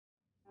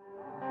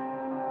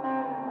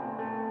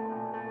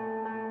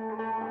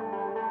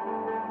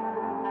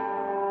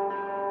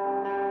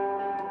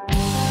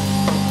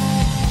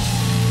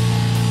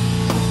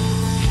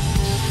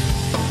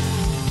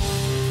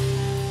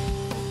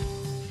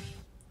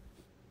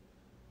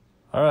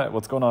All right,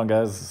 what's going on,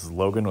 guys? This is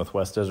Logan with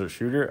West Desert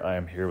Shooter. I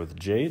am here with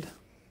Jade.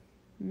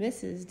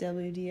 Mrs.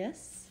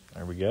 WDS.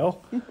 There we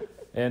go.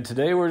 And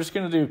today we're just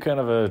going to do kind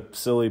of a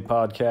silly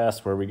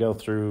podcast where we go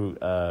through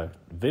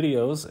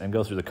videos and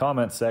go through the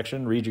comments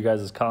section, read you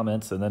guys'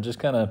 comments, and then just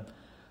kind of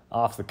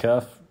off the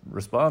cuff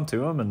respond to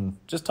them and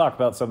just talk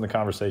about some of the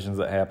conversations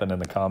that happen in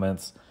the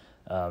comments.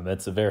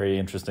 It's a very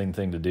interesting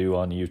thing to do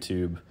on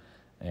YouTube,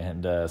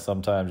 and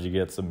sometimes you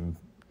get some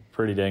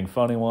pretty dang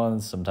funny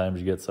ones. Sometimes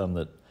you get some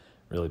that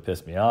really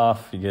piss me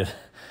off.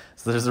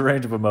 So there's a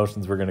range of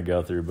emotions we're going to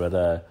go through,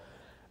 but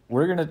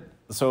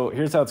so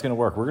here's how it's going to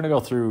work. We're going to go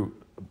through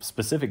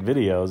specific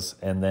videos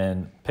and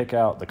then pick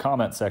out the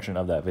comment section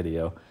of that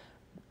video,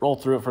 roll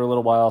through it for a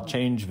little while,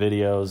 change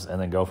videos,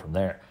 and then go from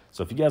there.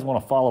 So if you guys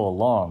want to follow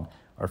along,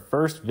 our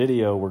first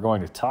video we're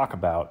going to talk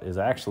about is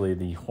actually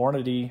the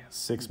Hornady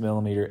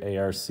 6mm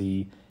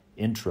ARC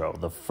intro,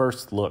 the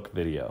first look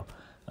video.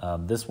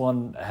 This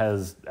one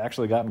has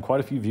actually gotten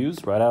quite a few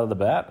views right out of the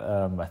bat.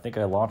 I think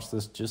I launched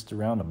this just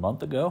around a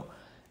month ago,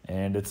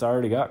 and it's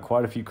already got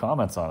quite a few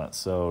comments on it.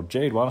 So,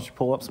 Jade, why don't you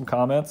pull up some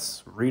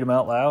comments, read them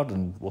out loud,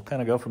 and we'll kind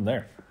of go from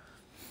there.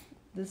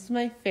 This is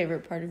my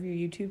favorite part of your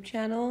YouTube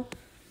channel,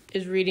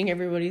 is reading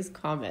everybody's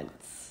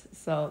comments.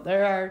 So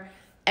there are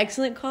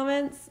excellent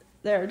comments,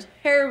 there are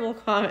terrible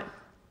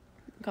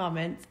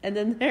comments, and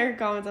then there are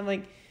comments I'm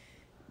like,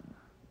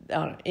 I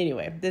don't know.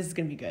 Anyway, this is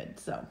going to be good,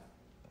 so...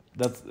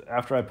 That's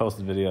after I post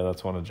the video,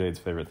 that's one of Jade's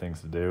favorite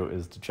things to do,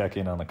 is to check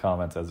in on the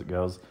comments as it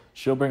goes.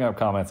 She'll bring up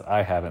comments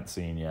I haven't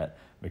seen yet,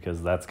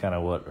 because that's kind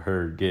of what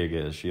her gig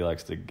is. She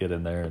likes to get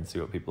in there and see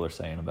what people are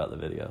saying about the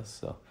videos.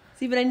 So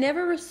see, but I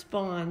never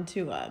respond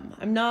to them.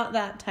 I'm not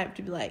that type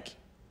to be like,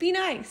 be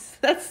nice.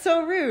 That's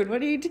so rude.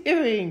 What are you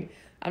doing?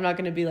 I'm not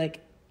going to be like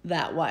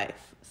that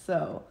wife.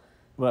 So,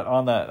 but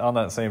on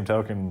that same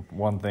token,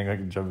 one thing I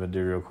can jump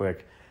into real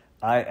quick,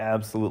 I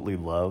absolutely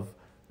love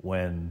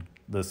when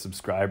the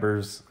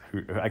subscribers,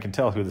 who I can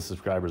tell who the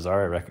subscribers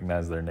are, I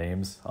recognize their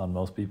names on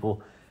most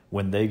people,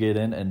 when they get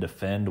in and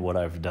defend what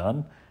I've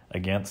done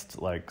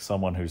against like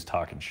someone who's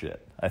talking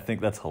shit. I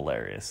think that's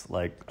hilarious.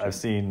 Like, I've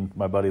seen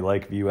my buddy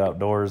Lakeview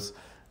Outdoors,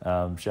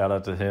 shout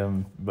out to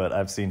him, but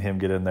I've seen him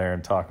get in there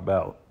and talk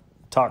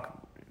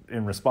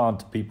and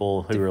respond to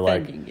people who are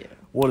like,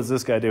 what is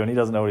this guy doing? He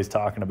doesn't know what he's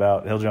talking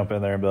about. He'll jump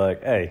in there and be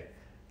like, hey,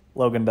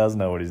 Logan does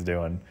know what he's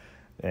doing,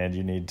 and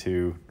you need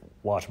to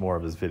watch more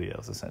of his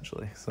videos,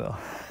 essentially. So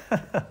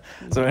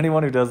so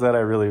anyone who does that, I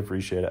really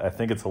appreciate it. I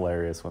think it's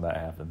hilarious when that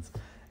happens,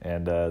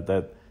 and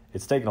that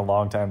it's taken a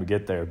long time to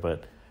get there,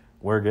 but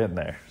we're getting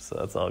there, so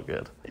that's all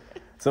good.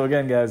 So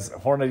again, guys,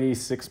 Hornady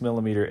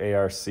 6mm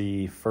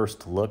ARC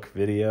first look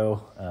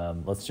video.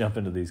 Let's jump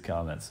into these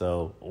comments.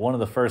 So one of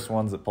the first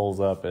ones that pulls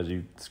up as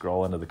you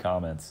scroll into the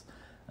comments,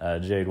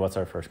 Jade, what's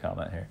our first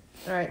comment here?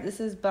 All right, this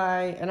is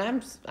by, and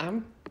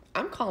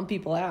I'm calling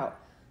people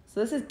out. So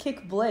this is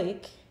Kick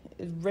Blake,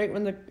 right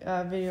when the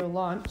video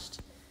launched.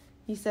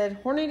 He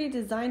said, Hornady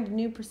designed a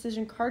new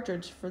precision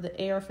cartridge for the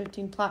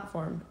AR-15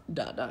 platform, ...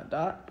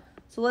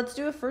 So let's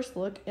do a first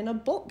look in a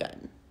bolt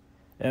gun.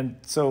 And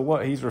so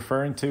what he's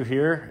referring to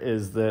here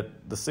is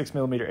that the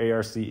 6mm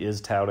ARC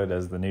is touted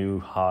as the new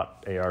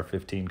hot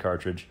AR-15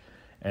 cartridge.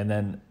 And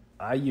then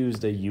I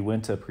used a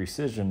Uinta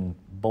Precision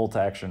bolt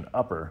action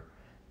upper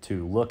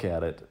to look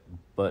at it.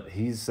 But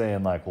he's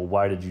saying like, well,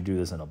 why did you do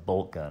this in a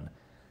bolt gun?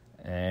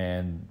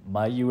 And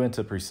my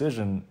Uinta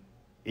Precision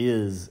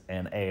is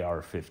an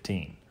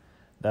AR-15.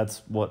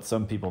 That's what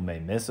some people may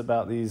miss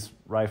about these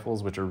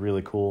rifles, which are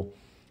really cool.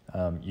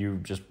 You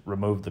just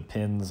remove the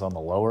pins on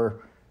the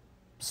lower,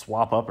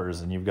 swap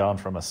uppers, and you've gone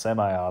from a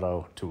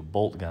semi-auto to a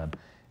bolt gun.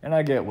 And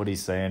I get what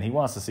he's saying. He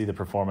wants to see the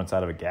performance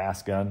out of a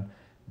gas gun,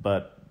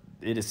 but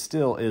it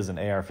still is an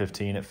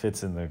AR-15. It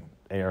fits in the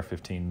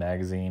AR-15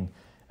 magazine,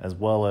 as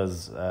well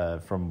as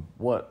from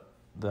what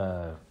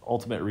the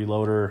Ultimate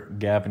Reloader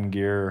Gavin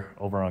Gear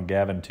over on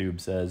Gavin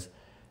Tube says,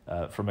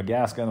 from a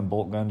gas gun and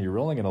bolt gun, you're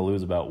only going to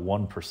lose about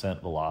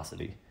 1%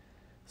 velocity.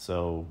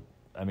 So,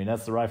 I mean,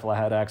 that's the rifle I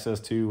had access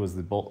to, was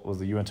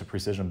the Uinta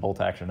Precision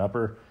bolt action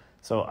upper.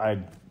 So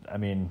I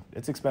mean,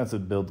 it's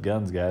expensive to build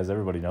guns, guys.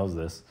 Everybody knows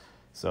this.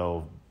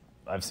 So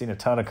I've seen a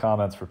ton of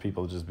comments for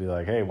people to just be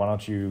like, hey, why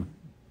don't you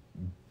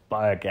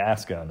buy a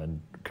gas gun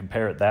and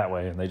compare it that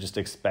way? And they just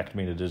expect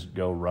me to just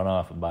go run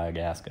off and buy a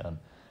gas gun.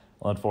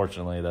 Well,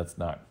 unfortunately, that's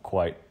not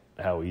quite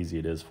how easy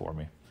it is for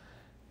me.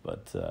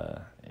 But,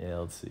 yeah,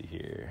 let's see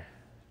here.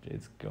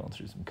 Jade's going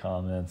through some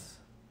comments.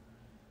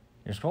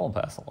 You're scrolling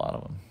past a lot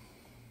of them.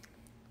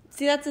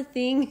 See, that's the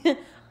thing.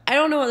 I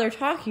don't know what they're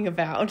talking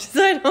about,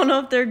 so I don't know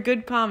if they're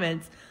good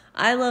comments.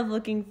 I love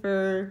looking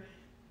for...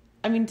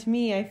 I mean, to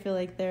me, I feel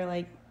like they're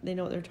like, they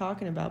know what they're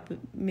talking about, but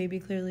maybe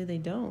clearly they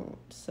don't.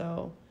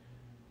 So,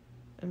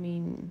 I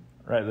mean...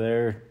 Right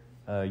there.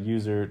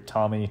 User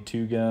Tommy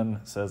Two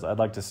Gun says, I'd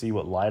like to see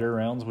what lighter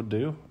rounds would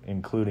do,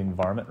 including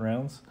varmint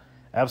rounds.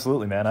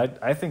 Absolutely, man.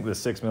 I think the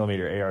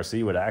 6mm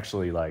ARC would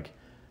actually like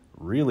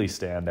really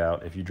stand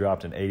out if you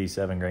dropped an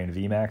 87 grain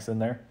VMAX in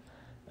there.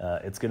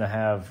 It's going to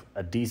have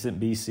a decent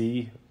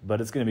BC,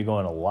 but it's going to be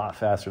going a lot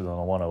faster than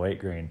a 108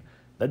 grain.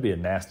 that'd be a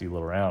nasty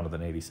little round with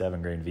an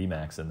 87 grain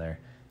VMAX in there.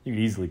 You could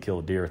easily kill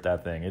a deer with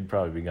that thing. It'd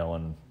probably be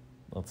going,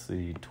 let's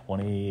see,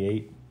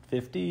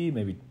 2850,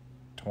 maybe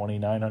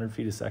 2,900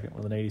 feet a second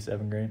with an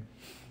 87 grain.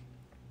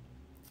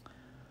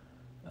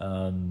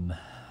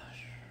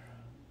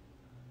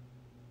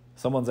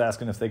 Someone's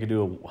asking if they could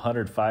do a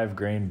 105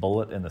 grain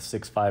bullet in the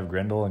 6.5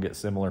 Grendel and get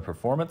similar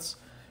performance.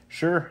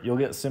 Sure, you'll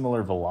get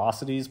similar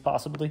velocities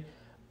possibly,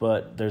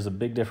 but there's a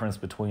big difference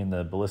between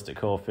the ballistic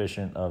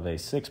coefficient of a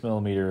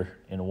 6mm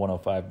in a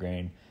 105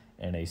 grain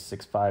and a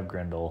 6.5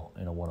 Grendel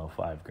in a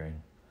 105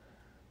 grain.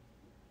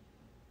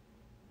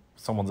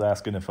 Someone's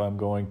asking if I'm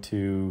going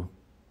to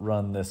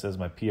run this as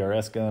my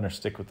PRS gun or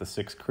stick with the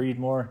 6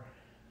 Creedmoor.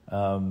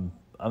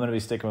 I'm going to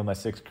be sticking with my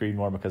 6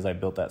 Creedmoor because I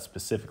built that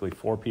specifically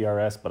for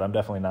PRS, but I'm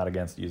definitely not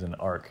against using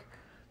ARC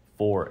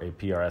for a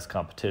PRS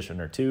competition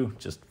or two,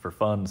 just for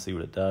fun, to see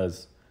what it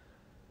does.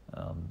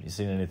 You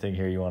seen anything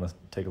here you want to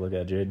take a look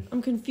at, Jade?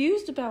 I'm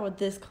confused about what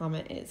this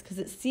comment is because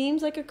it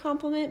seems like a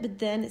compliment, but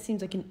then it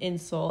seems like an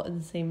insult in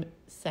the same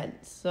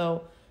sense.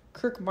 So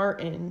Kirk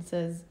Martin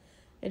says,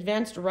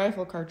 advanced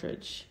rifle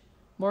cartridge.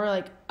 More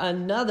like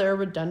another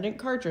redundant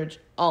cartridge,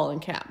 all in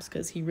caps,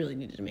 because he really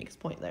needed to make his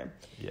point there.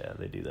 Yeah,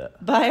 they do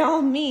that. By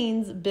all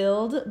means,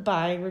 build,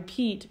 buy,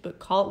 repeat, but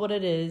call it what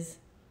it is.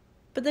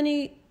 But then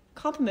he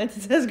compliments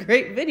and says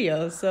great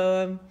video.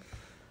 So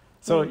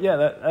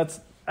yeah,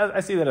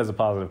 I see that as a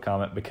positive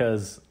comment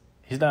because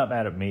he's not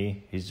mad at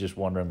me. He's just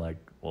wondering, like,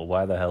 well,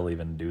 why the hell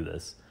even do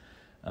this?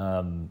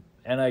 And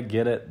I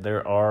get it.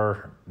 There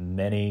are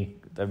many.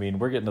 I mean,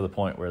 we're getting to the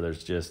point where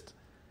there's just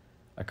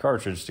a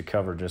cartridge to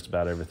cover just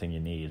about everything you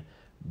need.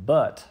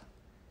 But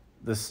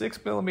the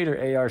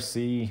 6mm ARC,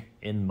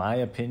 in my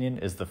opinion,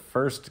 is the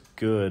first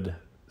good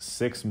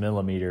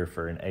 6mm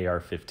for an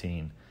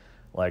AR-15.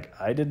 Like,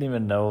 I didn't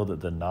even know that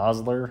the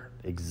Muzzle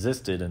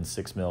existed in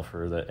 6mm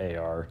for the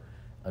AR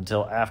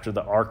until after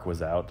the ARC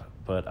was out,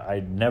 but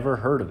I'd never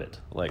heard of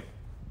it. Like,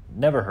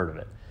 never heard of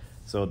it.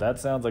 So that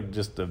sounds like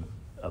just a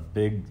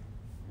big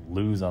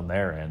lose on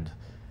their end.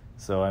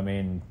 So, I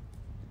mean,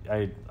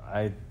 I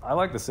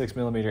like the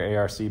 6mm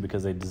ARC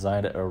because they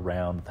designed it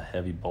around the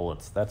heavy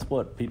bullets. That's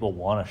what people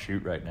want to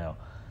shoot right now.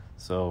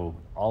 So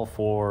all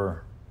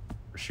for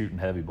shooting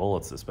heavy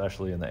bullets,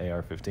 especially in the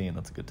AR-15.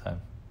 That's a good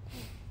time.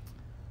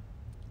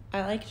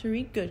 I like to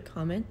read good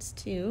comments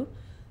too.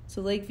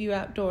 So Lakeview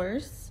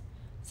Outdoors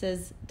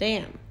says,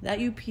 damn, that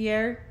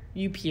UPR.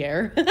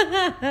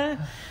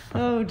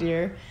 Oh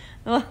dear.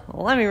 Well,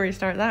 let me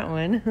restart that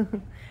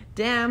one.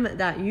 Damn,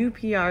 that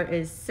UPR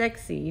is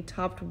sexy,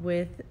 topped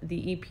with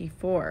the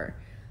EP4.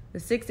 The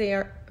 6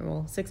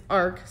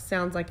 ARC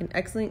sounds like an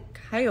excellent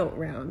coyote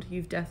round.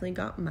 You've definitely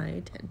got my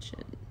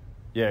attention.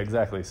 Yeah,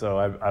 exactly. So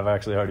I've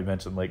actually already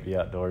mentioned Lakeview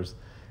Outdoors,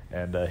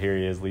 and here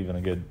he is leaving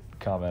a good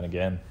comment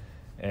again.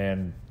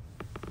 And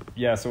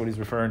yeah, so what he's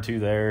referring to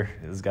there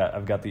is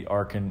I've got the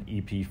Arkin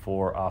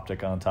EP4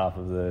 optic on top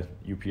of the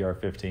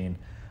UPR-15.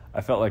 I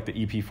felt like the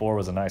EP4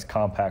 was a nice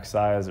compact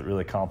size. It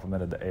really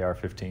complemented the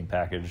AR-15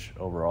 package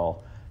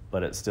overall,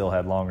 but it still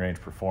had long-range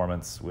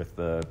performance with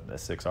the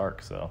 6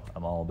 ARC, so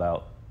I'm all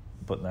about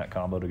putting that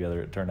combo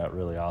together. It turned out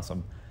really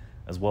awesome,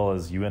 as well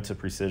as Uinta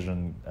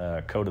Precision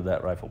coated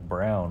that rifle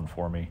brown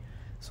for me.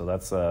 So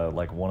that's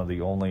like one of the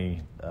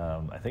only,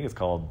 I think it's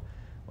called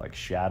like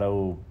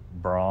Shadow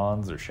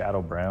Bronze or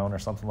Shadow Brown or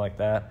something like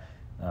that.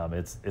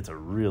 It's a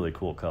really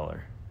cool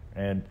color.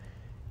 And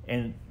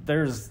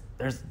there's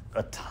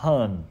a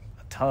ton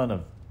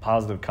of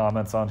positive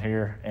comments on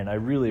here, and I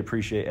really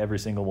appreciate every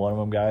single one of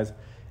them, guys.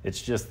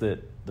 It's just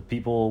that the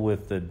people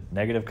with the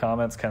negative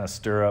comments kind of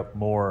stir up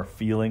more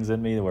feelings in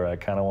me where I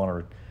kind of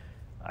want to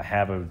I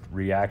have a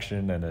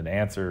reaction and an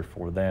answer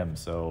for them.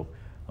 So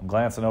I'm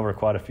glancing over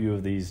quite a few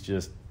of these,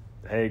 just,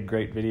 hey,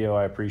 great video,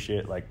 I appreciate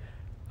it. Like,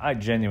 I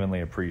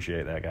genuinely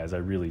appreciate that, guys. I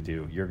really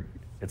do.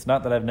 It's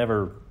not that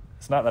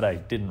I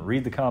didn't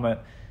read the comment.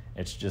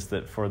 It's just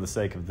that for the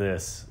sake of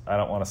this, I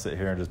don't want to sit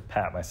here and just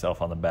pat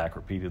myself on the back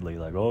repeatedly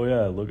like, oh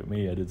yeah, look at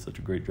me, I did such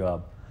a great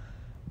job.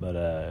 But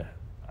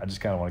I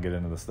just kind of want to get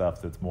into the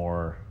stuff that's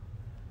more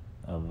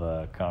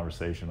of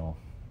conversational.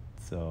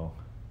 So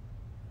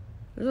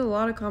there's a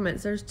lot of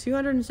comments. There's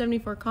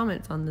 274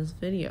 comments on this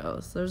video,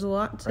 so there's a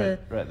lot to...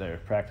 Right there,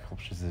 practical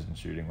precision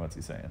shooting. What's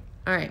he saying?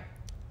 All right.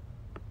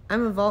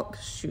 I'm a Volk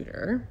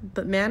shooter,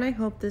 but man, I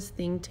hope this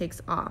thing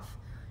takes off.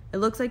 It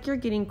looks like you're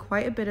getting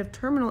quite a bit of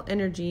terminal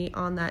energy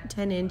on that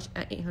 10-inch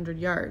at 800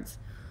 yards.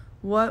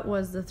 What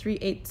was the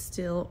 3/8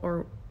 still,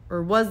 or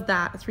was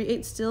that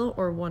 3/8 still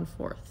or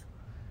 1/4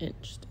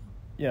 inch still?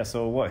 Yeah,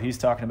 so what he's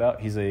talking about,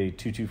 he's a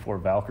 224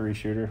 Valkyrie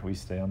shooter. Will you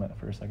stay on that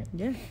for a second?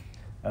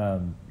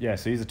 Yeah.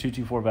 So he's a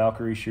 224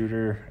 Valkyrie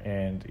shooter,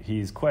 and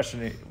he's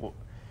questioning...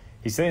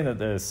 he's saying that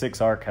the 6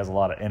 ARC has a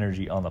lot of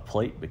energy on the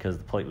plate because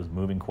the plate was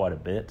moving quite a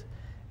bit,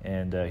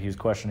 and he was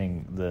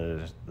questioning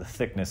the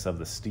thickness of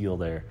the steel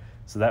there.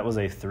 So that was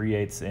a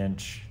 3/8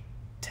 inch,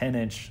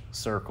 10-inch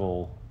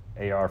circle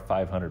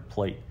AR-500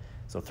 plate.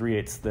 So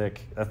 3/8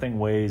 thick. That thing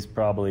weighs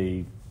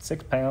probably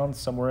 6 pounds,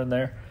 somewhere in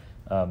there.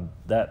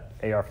 That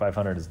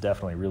AR-500 is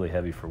definitely really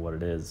heavy for what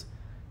it is.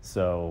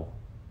 So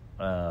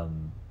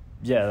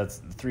Yeah, that's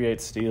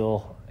 3/8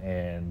 steel,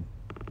 and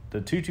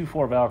the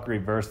 224 Valkyrie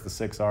versus the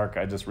 6 arc.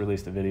 I just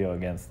released a video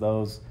against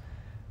those,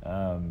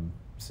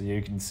 so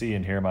you can see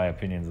and hear my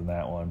opinions in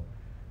that one.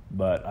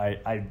 But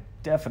I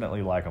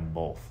definitely like them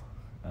both.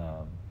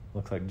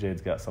 Looks like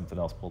Jade's got something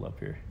else pulled up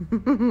here.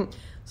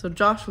 So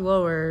Josh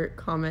Lower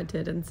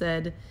commented and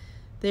said,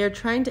 they are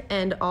trying to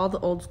end all the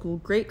old school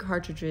great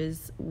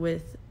cartridges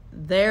with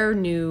their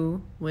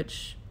new,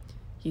 which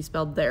he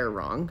spelled their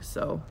wrong,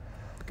 so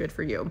good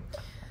for you.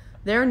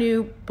 Their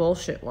new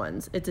bullshit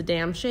ones. It's a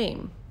damn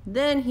shame.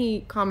 Then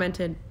he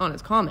commented on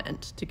his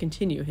comment to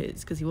continue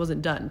his, because he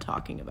wasn't done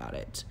talking about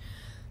it.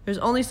 There's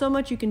only so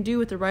much you can do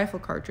with the rifle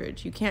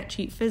cartridge. You can't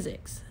cheat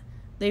physics.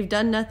 They've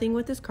done nothing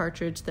with this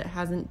cartridge that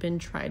hasn't been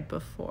tried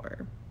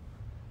before.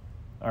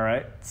 All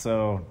right,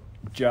 so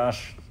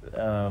Josh,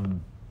 so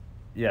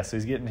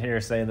he's getting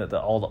here saying that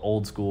all the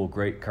old school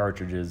great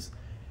cartridges.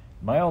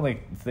 My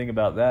only thing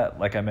about that,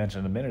 like I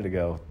mentioned a minute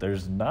ago,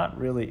 there's not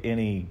really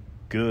any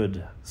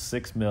good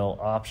 6mm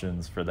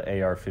options for the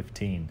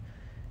AR-15,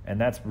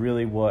 and that's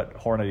really what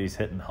Hornady's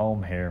hitting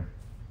home here.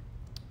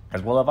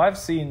 As well, if I've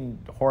seen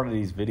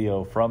Hornady's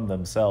video from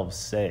themselves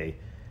say,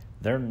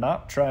 they're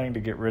not trying to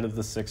get rid of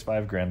the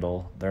 6.5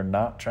 Grendel. They're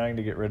not trying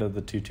to get rid of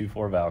the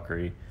 224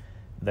 Valkyrie.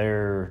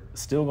 They're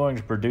still going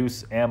to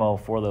produce ammo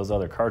for those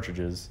other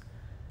cartridges,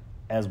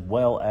 as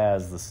well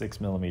as the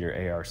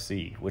 6mm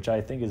ARC, which I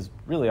think is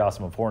really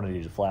awesome of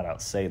Hornady to flat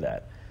out say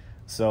that.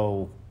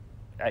 So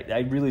I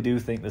really do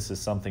think this is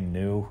something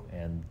new,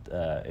 and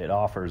it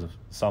offers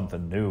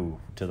something new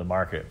to the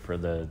market for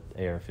the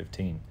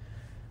AR-15.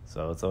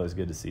 So it's always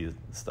good to see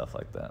stuff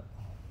like that.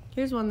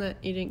 Here's one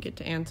that you didn't get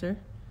to answer.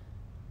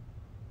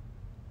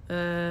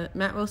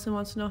 Matt Wilson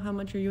wants to know how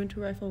much your U-2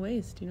 rifle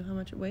weighs. Do you know how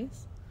much it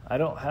weighs? I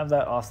don't have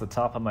that off the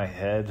top of my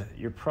head.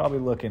 You're probably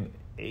looking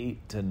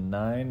 8 to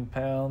 9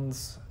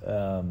 pounds.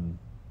 I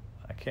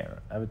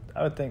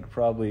would think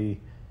probably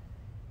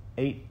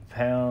 8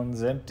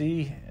 pounds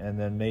empty, and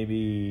then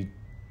maybe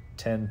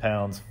 10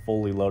 pounds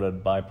fully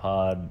loaded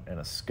bipod and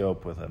a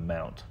scope with a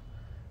mount.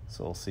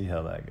 So we'll see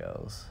how that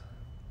goes.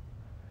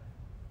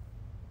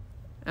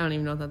 I don't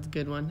even know if that's a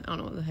good one. I don't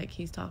know what the heck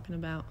he's talking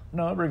about.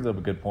 No, it brings up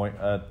a good point.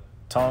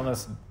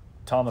 Thomas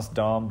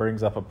Dom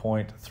brings up a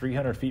point,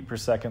 300 feet per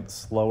second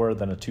slower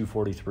than a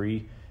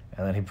 243,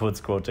 and then he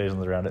puts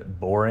quotations around it,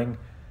 boring.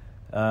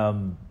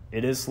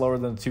 It is slower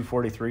than a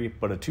 243,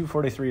 but a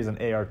 243 is an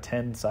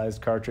AR-10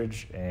 sized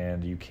cartridge,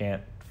 and you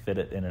can't fit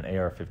it in an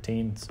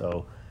AR-15,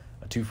 so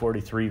a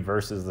 243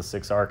 versus the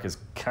 6 arc is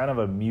kind of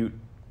a mute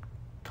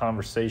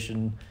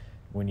conversation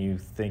when you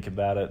think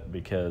about it,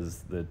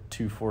 because the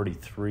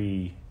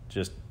 243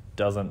 just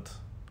doesn't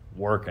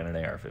work in an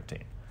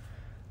AR-15.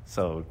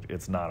 So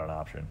it's not an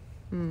option.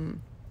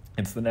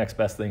 It's the next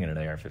best thing in an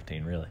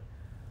AR-15, really.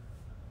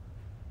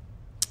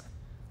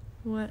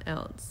 What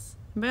else?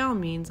 By all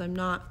means, I'm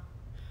not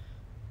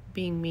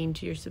being mean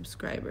to your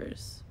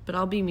subscribers, but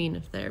I'll be mean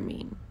if they're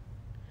mean.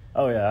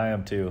 Oh yeah, I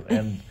am too.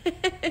 And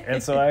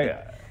and so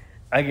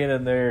I get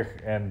in there,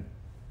 and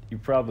you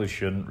probably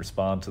shouldn't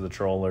respond to the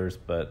trollers,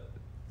 but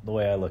the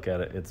way I look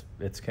at it,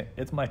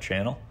 it's my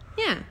channel.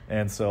 Yeah.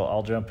 And so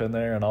I'll jump in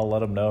there and I'll let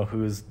them know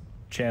whose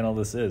channel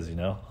this is, you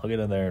know. I'll get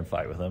in there and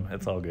fight with them.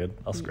 It's all good.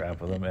 I'll scrap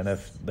with them. And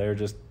if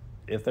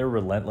they're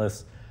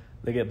relentless,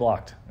 they get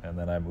blocked, and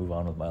then I move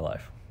on with my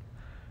life.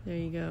 There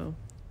you go.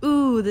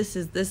 Ooh, this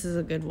is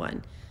a good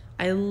one.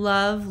 I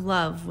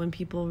love when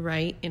people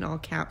write in all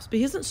caps, but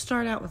he doesn't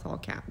start out with all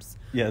caps.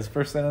 Yeah, his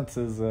first sentence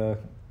is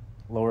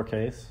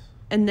lowercase.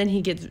 And then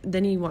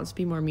he wants to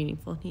be more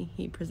meaningful.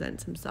 He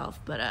presents himself.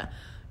 But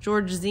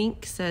George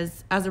Zink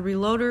says, as a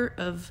reloader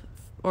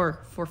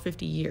for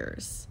 50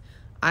 years,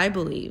 I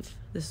believe,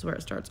 this is where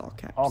it starts, all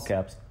caps. All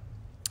caps.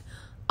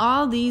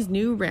 All these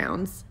new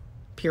rounds,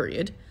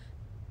 period,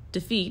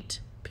 defeat,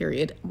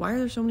 period. Why are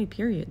there so many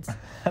periods?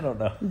 I don't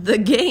know. The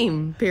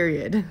game,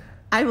 period.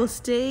 I will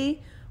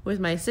stay with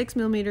my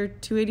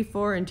 6mm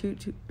 284 and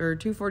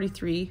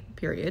 243,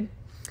 period.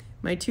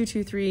 My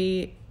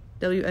 223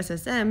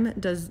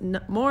 WSSM does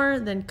more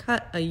than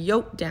cut a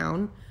yoke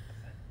down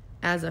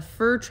as a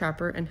fur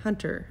trapper and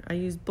hunter. I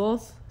use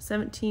both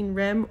 17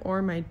 Rem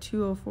or my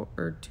 204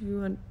 or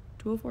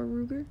 204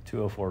 Ruger.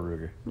 204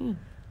 Ruger.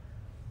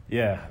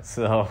 Yeah.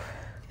 So.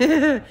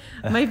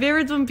 My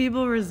favorite's when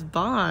people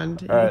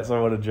respond. All right.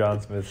 So what did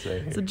John Smith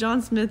say here? So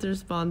John Smith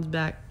responds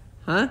back,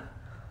 huh?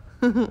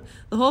 The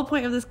whole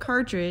point of this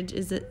cartridge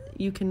is that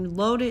you can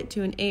load it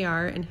to an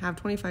AR and have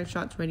 25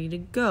 shots ready to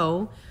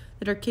go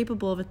that are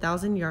capable of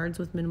 1,000 yards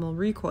with minimal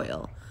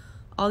recoil.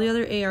 All the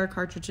other AR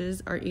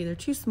cartridges are either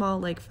too small,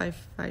 like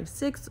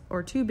 5.56,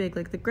 or too big,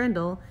 like the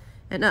Grendel,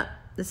 and the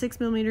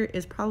 6mm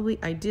is probably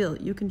ideal.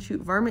 You can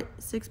shoot varmint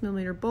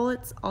 6mm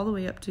bullets all the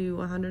way up to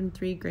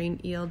 103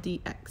 grain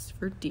ELDX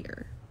for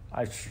deer.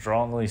 I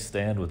strongly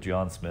stand with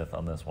John Smith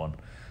on this one.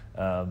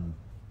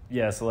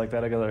 So like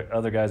that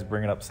other guy's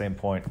bringing up the same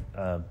point.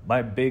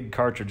 My big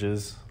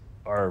cartridges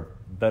are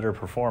better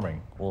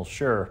performing. Well,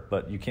 sure,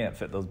 but you can't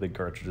fit those big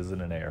cartridges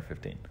in an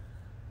AR-15.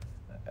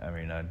 I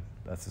mean,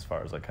 that's as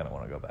far as I kind of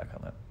want to go back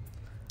on that.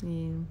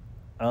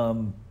 Yeah.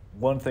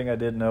 One thing I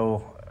did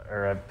know,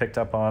 or I picked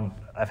up on,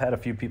 I've had a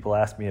few people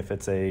ask me if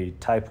it's a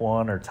Type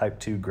 1 or Type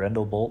 2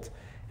 Grendel bolt,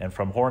 and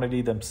from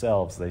Hornady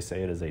themselves, they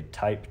say it is a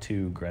Type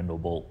 2 Grendel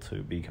bolt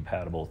to be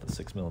compatible with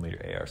the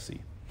 6mm ARC.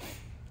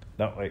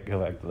 No, wait, go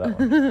back to that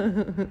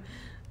one.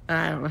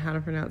 I don't know how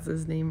to pronounce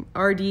his name.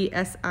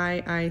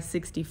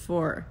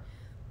 RDSII64.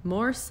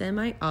 More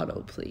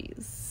semi-auto,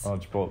 please. Why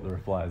don't you pull up the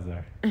replies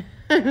there?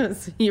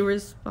 So he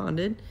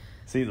responded.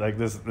 See, like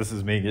this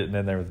is me getting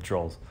in there with the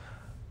trolls.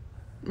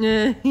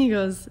 He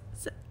goes,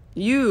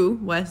 you,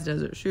 West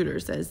Desert Shooter,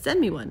 says, send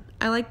me one.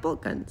 I like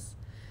bolt guns.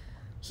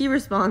 He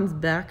responds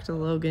back to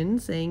Logan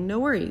saying, no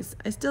worries.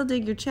 I still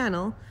dig your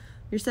channel.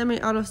 Your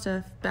semi-auto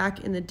stuff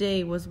back in the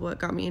day was what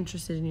got me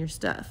interested in your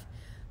stuff.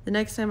 The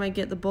next time I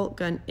get the bolt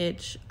gun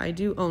itch, I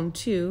do own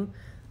 2.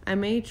 I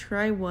may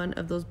try one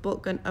of those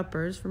bolt gun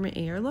uppers for my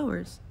AR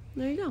lowers.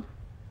 There you go.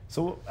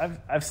 So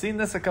I've seen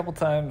this a couple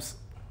times.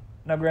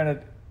 Now,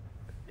 granted,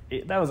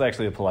 that was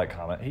actually a polite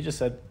comment. He just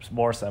said,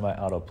 more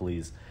semi-auto,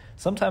 please.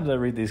 Sometimes I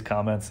read these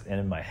comments, and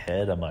in my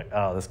head, I'm like,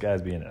 oh, this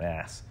guy's being an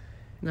ass.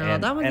 No,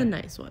 that was a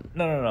nice one.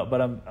 No.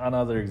 But on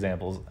other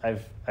examples,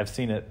 I've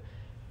seen it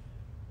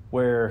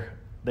where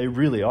they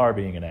really are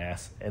being an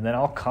ass, and then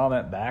I'll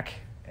comment back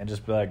and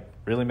just be like,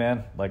 really,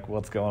 man? Like,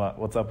 what's going on?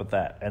 What's up with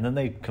that? And then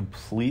they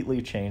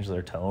completely change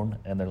their tone,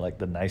 and they're like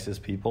the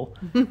nicest people.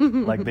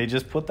 Like, they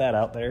just put that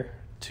out there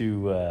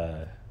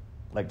to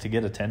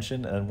get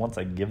attention, and once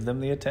I give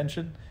them the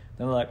attention,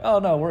 then they're like, oh,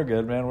 no, we're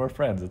good, man. We're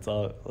friends. It's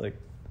all, like,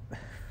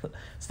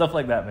 stuff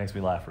like that makes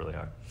me laugh really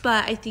hard.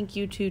 But I think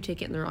you two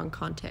take it in the wrong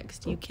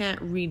context. You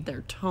can't read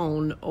their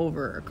tone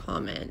over a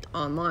comment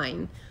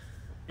online.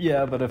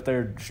 Yeah, but if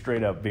they're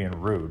straight up being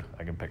rude,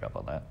 I can pick up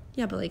on that.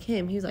 Yeah, but like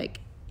him, he's like,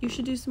 you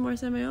should do some more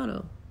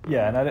semi-auto.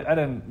 Yeah, and I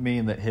didn't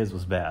mean that his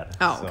was bad.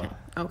 Oh, so.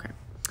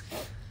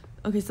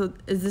 Okay, so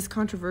is this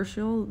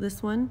controversial,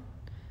 this one?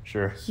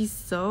 Sure. He's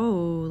so,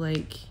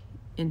 like,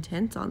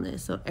 intense on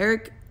this. So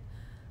Eric...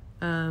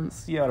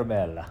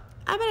 Ciaramella.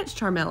 I bet it's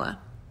Charmella.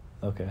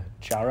 Okay.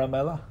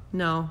 Charamella?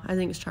 No, I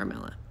think it's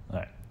Charmella. All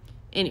right.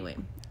 Anyway,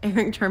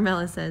 Eric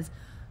Charmella says,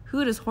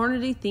 who does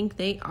Hornady think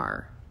they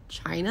are?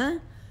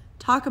 China?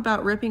 Talk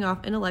about ripping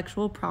off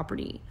intellectual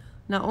property.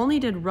 Not only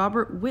did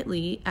Robert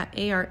Whitley at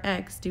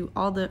ARX do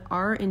all the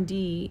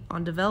R&D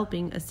on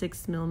developing a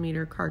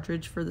 6mm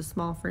cartridge for the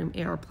small frame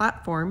AR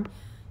platform,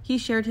 he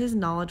shared his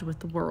knowledge with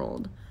the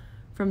world.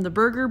 From the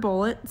burger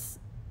bullets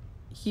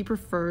he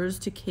prefers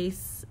to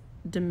case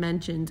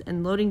dimensions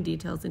and loading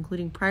details,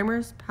 including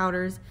primers,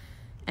 powders,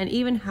 and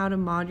even how to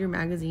mod your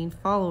magazine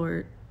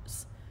followers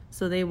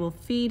so they will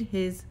feed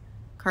his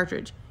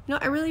cartridge. You know,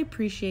 I really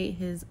appreciate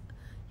his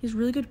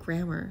really good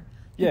grammar.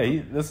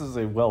 Yeah, this is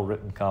a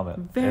well-written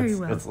comment. Very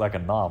well. It's like a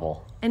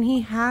novel. And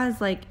he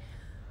has, like,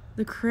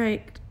 the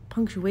correct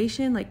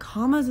punctuation, like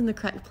commas in the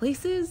correct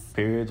places.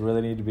 Periods where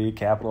they need to be,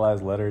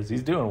 capitalized letters.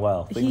 He's doing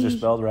well. Things are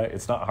spelled right.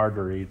 It's not hard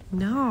to read.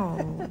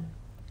 No.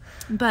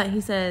 But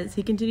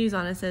he continues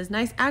on and says,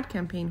 nice ad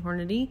campaign,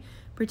 Hornady.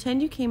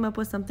 Pretend you came up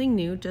with something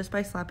new just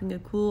by slapping a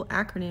cool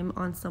acronym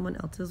on someone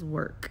else's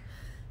work.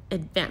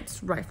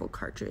 Advanced rifle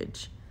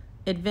cartridge.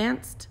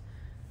 Advanced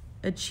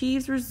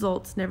achieves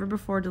results never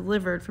before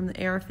delivered from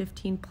the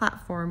AR-15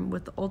 platform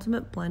with the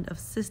ultimate blend of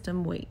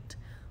system weight.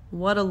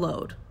 What a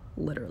load,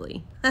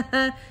 literally.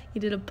 He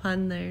did a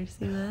pun there.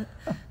 See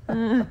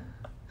that?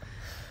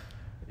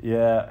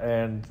 Yeah,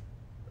 and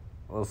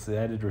let's see,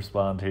 I did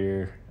respond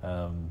here.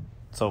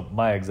 So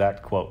my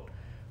exact quote,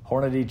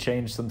 Hornady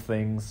changed some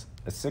things.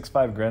 A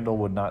 6.5 Grendel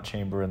would not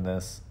chamber in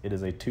this. It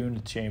is a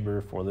tuned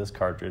chamber for this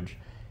cartridge.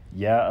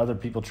 Yeah, other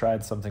people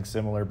tried something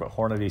similar, but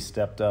Hornady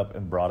stepped up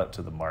and brought it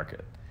to the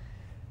market.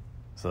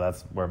 So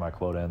that's where my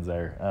quote ends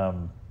there.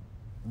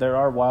 There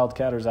are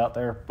Wildcatters out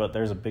there, but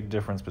there's a big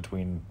difference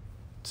between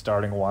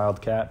starting a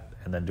Wildcat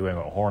and then doing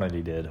what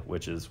Hornady did,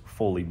 which is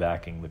fully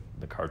backing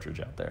the cartridge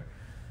out there.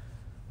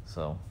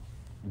 So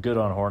good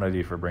on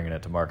Hornady for bringing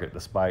it to market,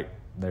 despite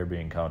there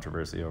being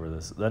controversy over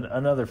this. Then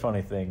another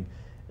funny thing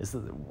is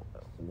that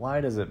why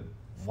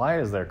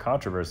is there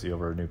controversy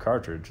over a new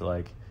cartridge?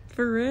 Like,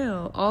 for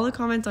real, all the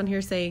comments on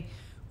here say,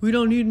 we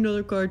don't need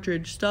another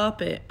cartridge,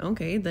 stop it.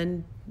 Okay,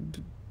 then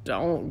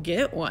don't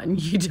get one.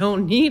 You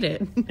don't need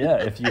it. Yeah,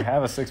 if you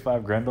have a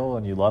 6.5 Grendel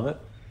and you love it,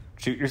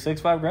 shoot your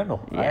 6.5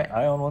 Grendel. Yeah.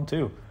 I own one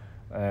too.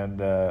 And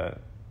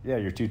yeah,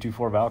 your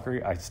 224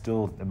 Valkyrie, I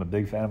still am a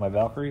big fan of my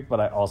Valkyrie,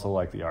 but I also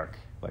like the ARC.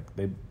 Like,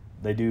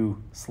 they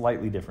do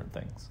slightly different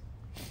things.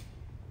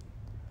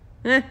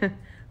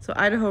 So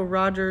Idaho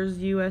Rogers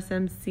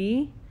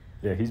USMC.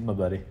 Yeah, he's my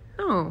buddy.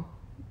 Oh,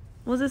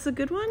 was this a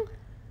good one?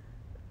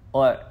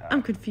 Well,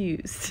 I'm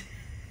confused.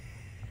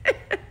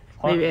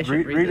 Maybe I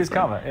should read his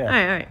comment. Yeah.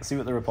 All right. See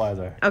what the replies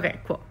are.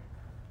 Okay, cool.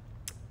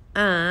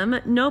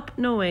 Nope,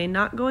 no way,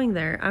 not going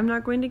there. I'm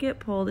not going to get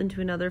pulled into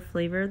another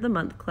Flavor of the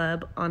Month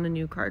club on a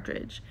new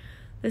cartridge.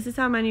 This is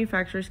how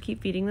manufacturers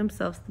keep feeding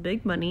themselves the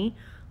big money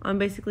on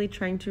basically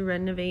trying to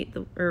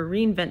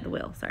reinvent the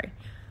wheel. Sorry.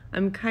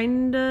 I'm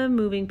kind of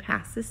moving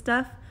past this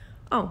stuff.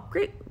 Oh,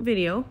 great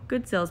video,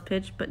 good sales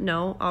pitch, but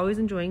no, always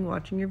enjoying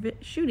watching your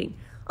shooting.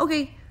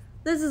 Okay,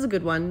 this is a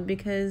good one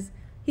because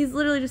he's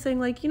literally just saying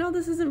like,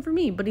 this isn't for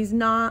me, but he's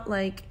not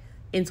like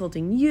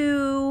insulting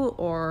you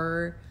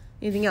or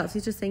anything else.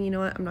 He's just saying, you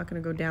know what, I'm not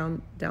going to go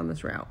down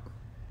this route.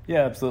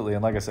 Yeah, absolutely.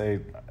 And like I say,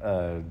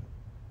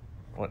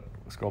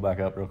 scroll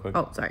back up real quick.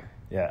 Oh, sorry.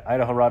 Yeah,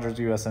 Idaho Rogers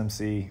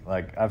USMC,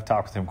 like I've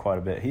talked with him quite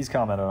a bit. He's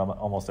commented on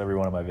almost every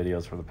one of my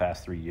videos for the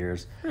past 3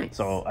 years. Nice.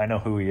 So I know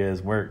who he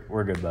is.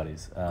 We're good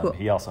buddies. Cool.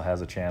 He also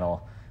has a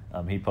channel.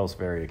 He posts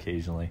very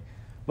occasionally.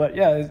 But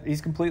yeah, he's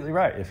completely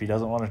right. If he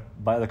doesn't want to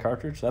buy the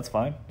cartridge, that's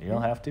fine. You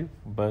don't have to.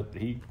 But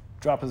he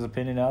dropped his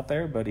opinion out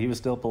there, but he was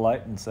still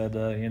polite and said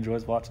he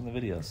enjoys watching the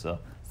videos. So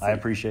I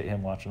appreciate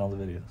him watching all the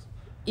videos.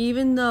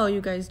 Even though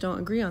you guys don't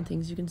agree on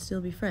things, you can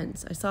still be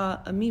friends. I saw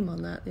a meme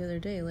on that the other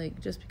day.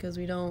 Like, just because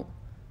we don't...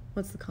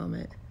 What's the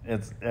comment?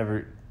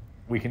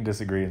 We can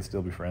disagree and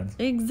still be friends.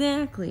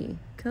 Exactly.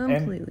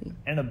 Completely.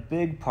 And a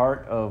big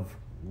part of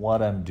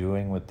what I'm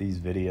doing with these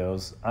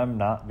videos, I'm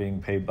not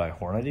being paid by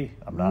Hornady.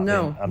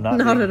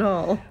 Not at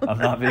all. I'm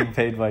not being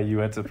paid by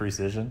Uinta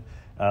Precision.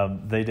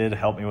 They did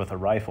help me with a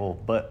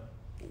rifle, but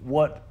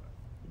what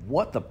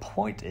the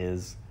point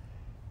is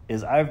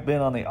I've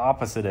been on the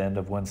opposite end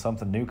of when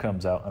something new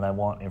comes out and I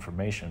want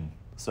information.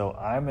 So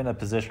I'm in a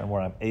position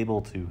where I'm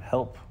able to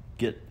help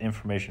get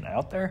information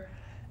out there.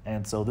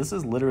 And so this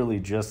is literally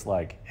just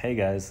like, hey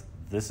guys,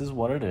 this is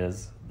what it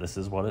is. This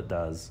is what it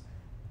does.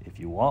 If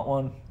you want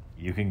one,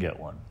 you can get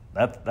one.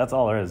 That's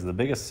all there is. The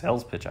biggest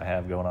sales pitch I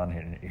have going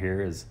on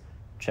here is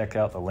check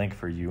out the link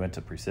for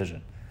Uinta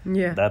Precision.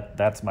 Yeah.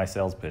 That's my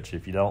sales pitch.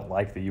 If you don't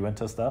like the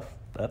Uinta stuff,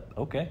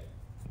 okay,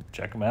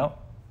 check them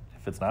out.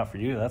 If it's not for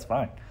you, that's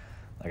fine.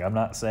 Like, I'm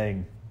not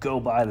saying go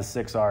buy the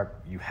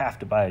 6-ARC. You have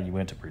to buy a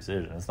Uinta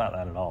Precision. It's not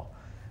that at all.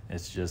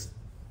 It's just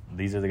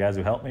these are the guys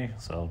who helped me,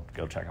 so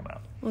go check them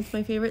out. Well, it's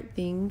my favorite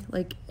thing.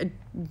 Like,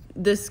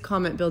 this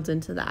comment builds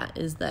into that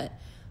is that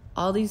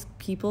all these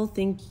people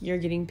think you're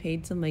getting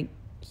paid some like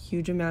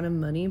huge amount of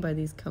money by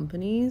these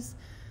companies.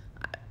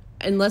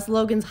 Unless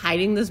Logan's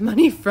hiding this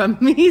money from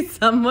me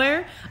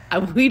somewhere,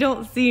 we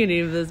don't see any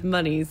of this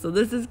money. So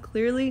this is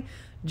clearly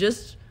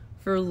just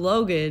for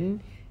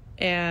Logan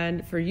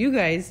and for you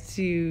guys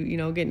to,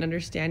 get an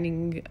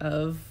understanding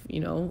of,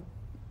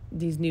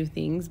 these new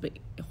things. But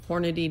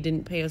Hornady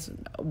didn't pay us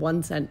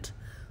 1 cent.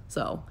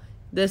 So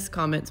this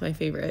comment's my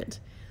favorite.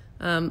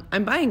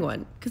 I'm buying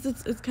one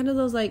because it's kind of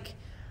those like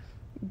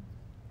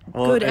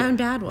good and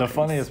bad ones. The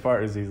funniest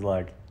part is he's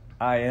like,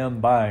 I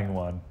am buying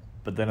one.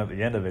 But then at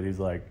the end of it, he's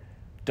like,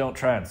 don't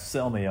try and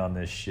sell me on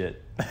this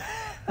shit.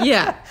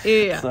 Yeah.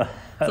 So,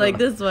 it's like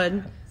this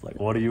one. It's like,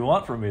 what do you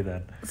want from me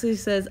then? So he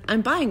says,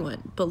 I'm buying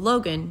one. But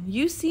Logan,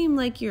 you seem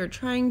like you're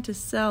trying to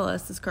sell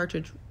us this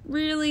cartridge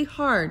really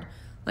hard.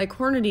 Like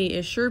Hornady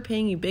is sure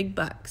paying you big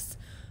bucks.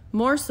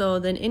 More so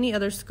than any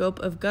other scope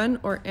of gun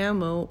or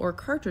ammo or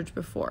cartridge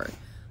before.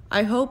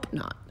 I hope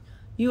not.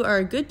 You are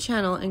a good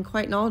channel and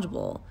quite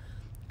knowledgeable.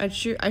 I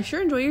sure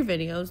enjoy your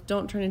videos.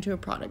 Don't turn into a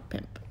product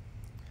pimp.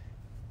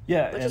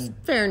 Yeah, which is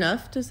fair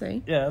enough to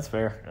say. Yeah, that's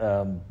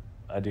fair.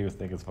 I do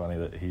think it's funny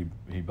that he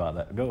bought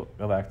that. Go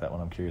back to that one.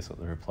 I'm curious what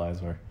the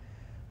replies were.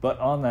 But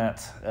on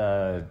that,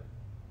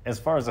 as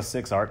far as the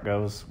 6-ARC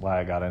goes, why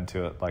I got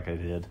into it like I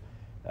did,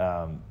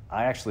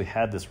 I actually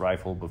had this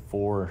rifle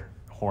before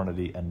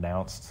Hornady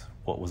announced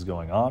what was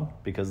going on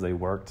because they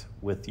worked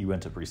with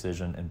Uinta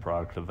Precision in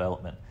product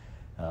development.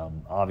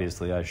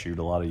 Obviously, I shoot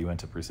a lot of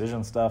Uinta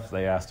Precision stuff.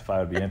 They asked if I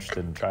would be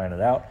interested in trying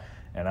it out,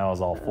 and I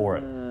was all for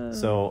it.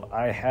 So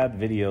I had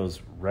videos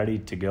ready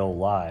to go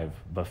live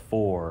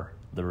before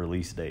the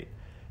release date.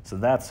 So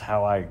that's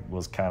how I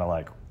was kind of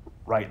like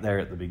right there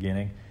at the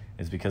beginning,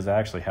 is because I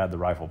actually had the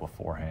rifle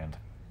beforehand.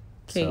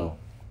 Okay. So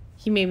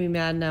he made me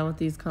mad now with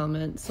these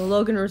comments. So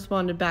Logan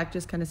responded back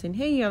just kind of saying,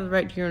 hey, you have the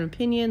right to your own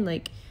opinion.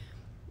 Like,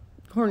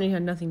 Hornady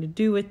had nothing to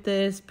do with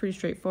this. Pretty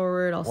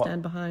straightforward. I'll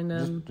stand behind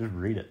him. Just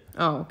read it.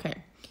 Oh, okay.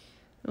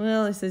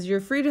 Well, it says, you're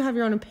free to have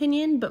your own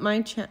opinion, but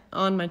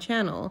on my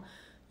channel,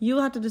 you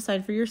will have to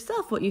decide for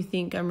yourself what you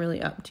think I'm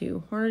really up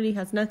to. Hornady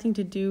has nothing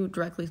to do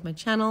directly with my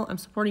channel. I'm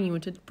supporting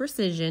Uinta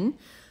Precision.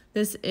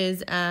 This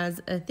is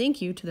as a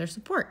thank you to their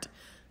support.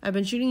 I've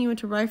been shooting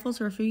Uinta rifles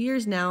for a few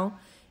years now,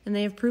 and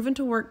they have proven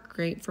to work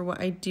great for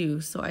what I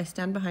do, so I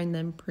stand behind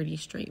them pretty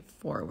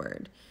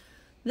straightforward.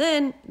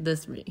 Then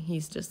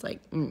he's just like,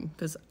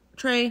 because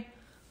Trey,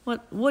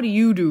 what do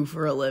you do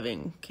for a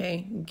living?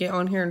 Okay, get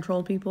on here and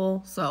troll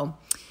people. So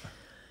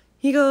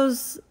he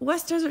goes,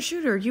 West Desert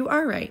Shooter, you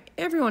are right.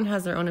 Everyone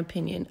has their own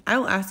opinion. I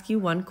will ask you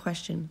one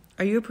question.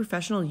 Are you a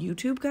professional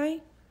YouTube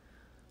guy?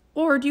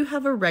 Or do you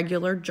have a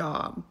regular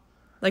job?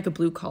 Like a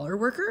blue collar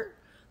worker?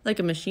 Like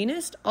a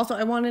machinist? Also,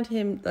 I wanted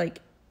him,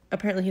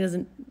 apparently he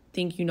doesn't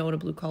think you know what a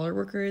blue collar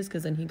worker is,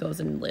 because then he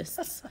goes and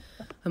lists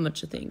a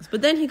bunch of things.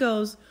 But then he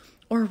goes,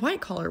 or a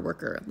white collar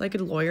worker, like a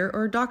lawyer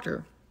or a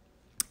doctor.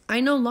 I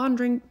know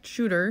long-range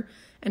shooter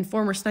and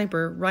former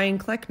sniper Ryan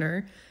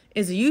Kleckner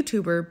is a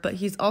YouTuber, but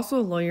he's also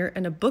a lawyer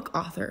and a book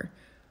author.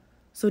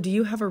 So do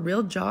you have a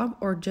real job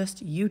or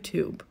just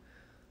YouTube?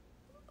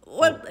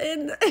 What?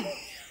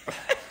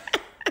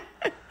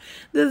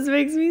 This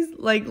makes me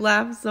like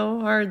laugh so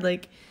hard.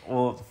 Like,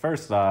 well,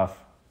 first off,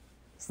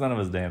 it's none of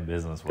his damn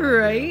business what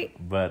right? I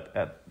do.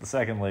 But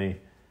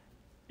secondly,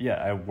 yeah,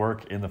 I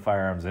work in the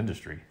firearms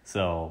industry.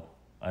 So,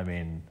 I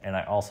mean, and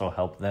I also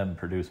help them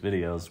produce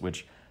videos,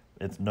 which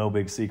it's no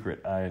big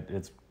secret.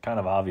 It's kind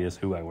of obvious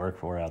who I work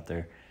for out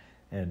there,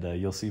 and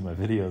you'll see my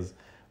videos.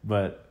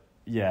 But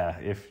yeah,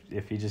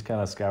 if he just kind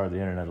of scoured the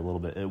internet a little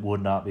bit, it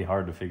would not be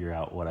hard to figure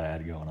out what I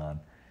had going on.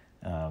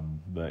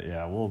 But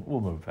yeah,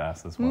 we'll move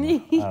past this one. I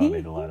don't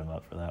need to light him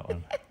up for that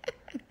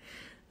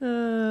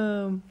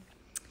one.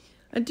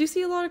 I do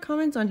see a lot of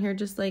comments on here,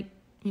 just like,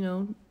 you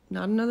know,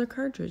 not another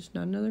cartridge.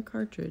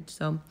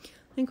 So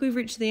I think we've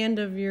reached the end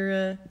of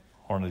your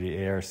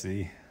Hornady ARC.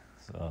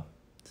 So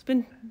it's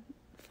been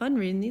fun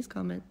reading these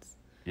comments.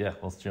 Yeah,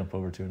 let's jump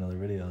over to another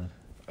video then.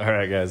 All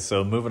right, guys.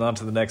 So moving on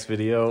to the next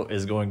video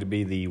is going to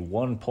be the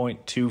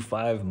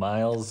 1.25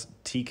 miles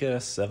Tikka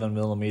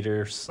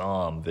 7mm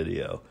SOM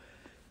video.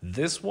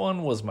 This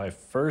one was my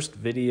first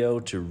video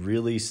to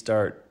really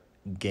start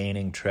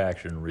gaining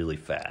traction really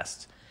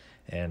fast.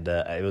 And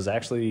it was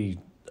actually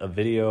a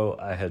video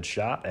I had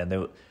shot,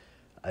 and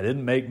I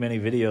didn't make many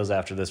videos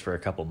after this for a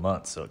couple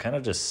months, so it kind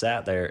of just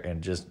sat there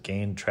and just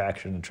gained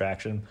traction.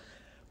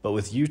 But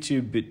with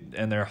YouTube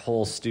and their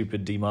whole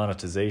stupid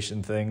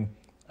demonetization thing,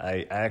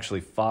 I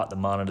actually fought the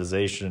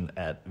monetization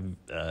at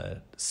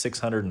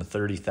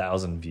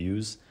 630,000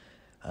 views.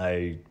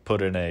 I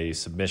put in a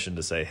submission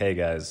to say, hey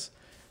guys,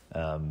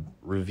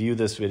 review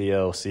this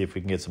video, see if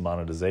we can get some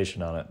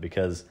monetization on it,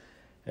 because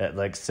at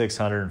like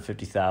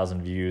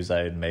 650,000 views, I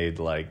had made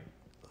like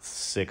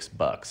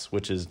 $6,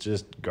 which is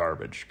just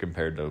garbage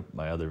compared to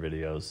my other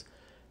videos.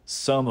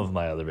 Some of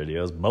my other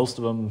videos, most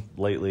of them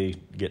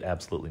lately, get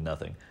absolutely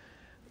nothing.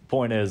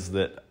 Point is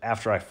that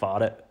after I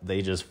fought it,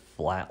 they just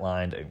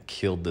flatlined and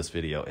killed this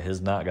video. It has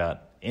not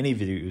got any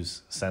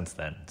views since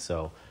then.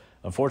 So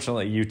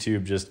unfortunately,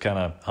 YouTube just kind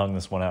of hung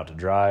this one out to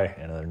dry,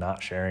 and they're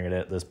not sharing it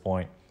at this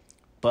point.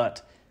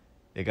 But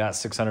it got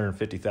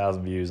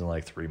 650,000 views in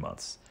like 3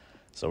 months.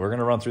 So we're going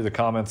to run through the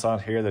comments on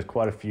here. There's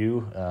quite a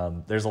few.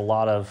 There's a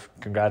lot of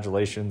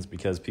congratulations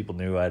because people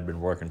knew I'd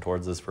been working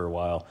towards this for a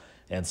while.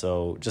 And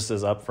so just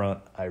as upfront,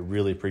 I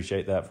really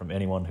appreciate that from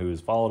anyone who has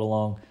followed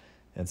along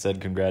and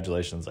said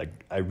congratulations.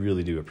 I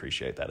really do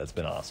appreciate that. It's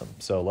been awesome.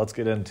 So let's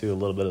get into a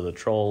little bit of the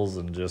trolls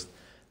and just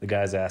the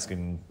guys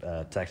asking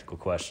technical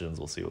questions.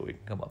 We'll see what we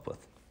can come up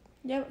with.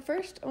 Yeah, but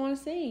first I want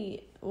to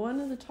say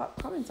one of the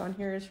top comments on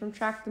here is from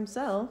Track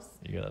themselves.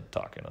 You got to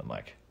talk into the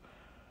mic.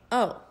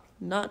 Oh,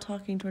 not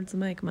talking towards the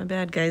mic. My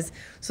bad, guys.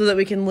 So that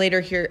we can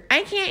later hear,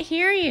 I can't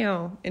hear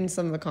you, in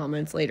some of the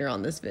comments later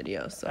on this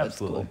video. So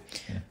absolutely.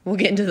 It's cool. Yeah. We'll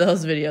get into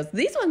those videos.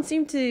 These ones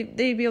seem to,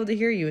 they'd be able to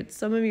hear you. It's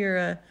some of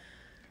your...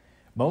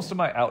 Most of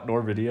my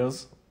outdoor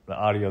videos, the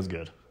audio's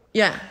good.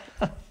 Yeah.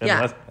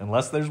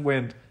 Unless there's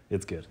wind,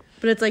 it's good.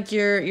 But it's like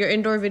your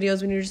indoor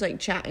videos when you're just like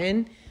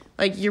chatting.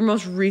 Like your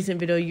most recent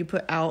video you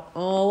put out.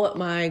 Oh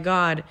my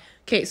God.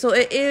 Okay, so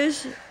it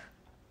is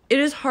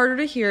harder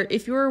to hear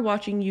if you're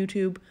watching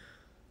YouTube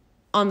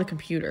on the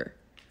computer.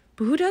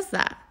 But who does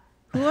that?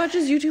 Who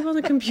watches YouTube on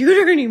the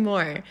computer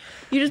anymore?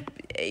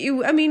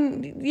 I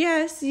mean,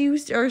 yes, you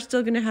are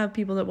still going to have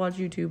people that watch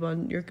YouTube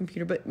on your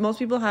computer, but most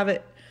people have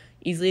it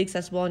easily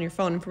accessible on your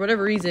phone. And for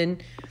whatever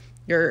reason,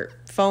 your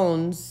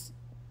phones,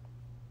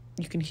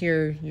 you can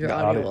hear your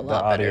audio a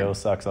lot better. The audio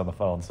sucks on the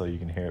phone, so you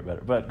can hear it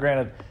better. But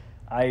granted,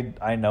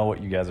 I know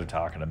what you guys are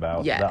talking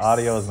about. Yes. The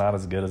audio is not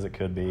as good as it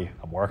could be.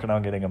 I'm working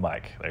on getting a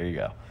mic. There you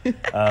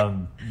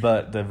go.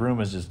 But the room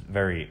is just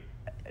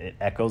it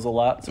echoes a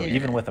lot. So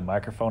even with a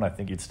microphone, I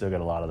think you'd still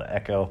get a lot of the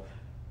echo.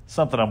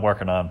 Something I'm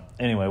working on.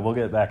 Anyway, we'll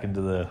get back into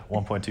the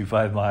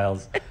 1.25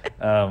 miles.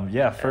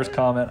 First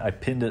comment. I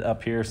pinned it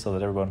up here so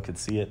that everyone could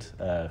see it.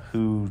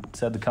 Who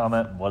said the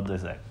comment? What did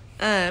they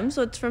say?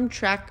 So it's from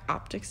Track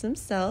Optics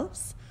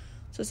themselves.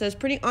 So it says,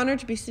 pretty honored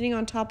to be sitting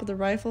on top of the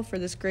rifle for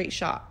this great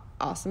shot.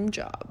 Awesome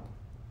job.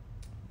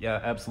 Yeah,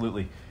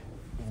 absolutely.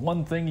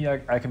 One thing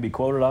I can be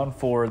quoted on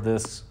for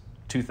this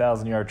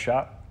 2,000-yard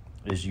shot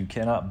is you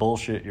cannot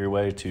bullshit your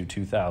way to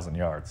 2,000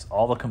 yards.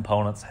 All the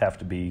components have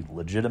to be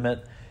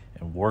legitimate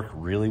and work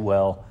really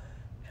well.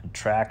 And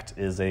Tract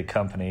is a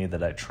company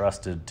that I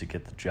trusted to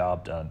get the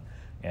job done,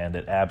 and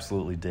it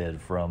absolutely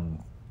did.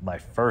 From my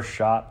first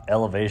shot,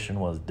 elevation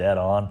was dead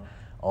on.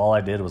 All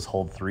I did was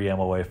hold 3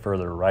 MOA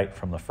further right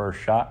from the first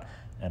shot,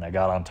 and I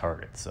got on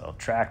target. So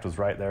Tract was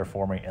right there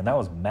for me, and that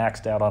was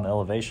maxed out on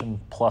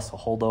elevation plus a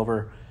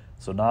holdover.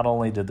 So not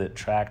only did it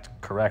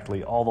track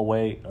correctly all the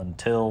way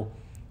until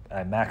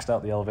I maxed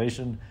out the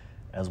elevation,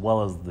 as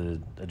well as the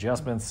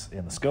adjustments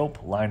in the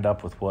scope lined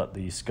up with what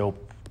the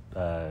scope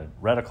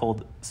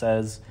reticle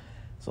says.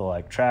 So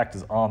like Tract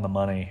is on the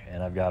money,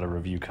 and I've got a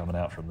review coming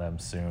out from them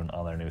soon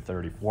on their new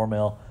 34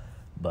 mil.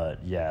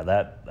 But yeah,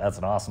 that's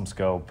an awesome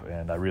scope,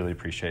 and I really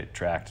appreciate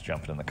Tract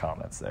jumping in the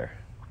comments there.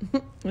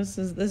 This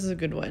is a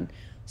good one.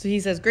 So he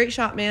says, great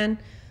shot, man.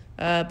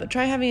 But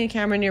try having a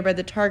camera nearby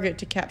the target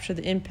to capture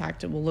the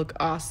impact. It will look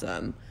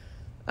awesome.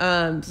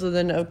 So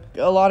then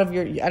a lot of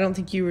your, I don't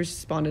think you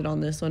responded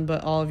on this one,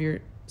 but all of your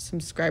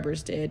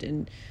subscribers did,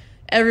 and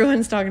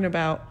everyone's talking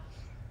about.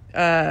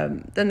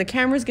 Then the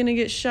camera's gonna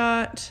get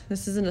shot.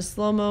 This isn't a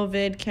slow-mo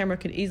vid. Camera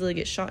could easily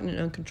get shot in an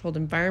uncontrolled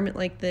environment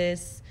like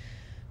this.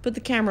 Put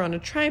the camera on a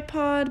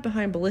tripod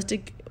behind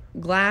ballistic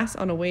glass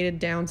on a weighted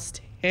down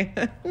stand.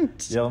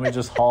 Yeah, let me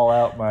just haul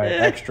out my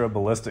extra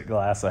ballistic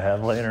glass I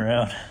have laying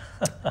around.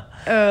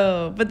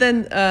 Oh, but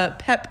then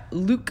Pep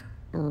Luke,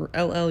 or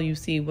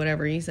LLUC,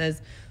 whatever, he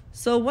says,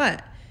 so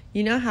what?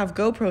 You now have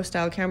GoPro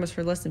style cameras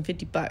for less than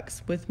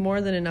 $50 with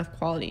more than enough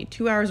quality.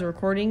 2 hours of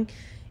recording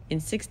in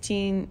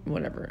 16,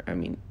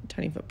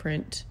 tiny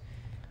footprint.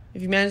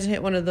 If you manage to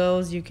hit one of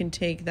those, you can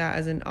take that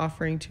as an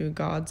offering to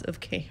gods of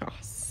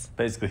chaos.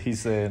 Basically, he's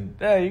saying,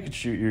 yeah, you can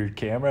shoot your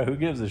camera. Who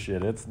gives a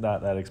shit? It's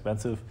not that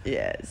expensive.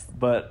 Yes.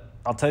 But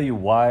I'll tell you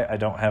why I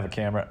don't have a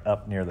camera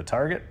up near the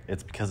target.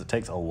 It's because it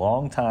takes a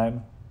long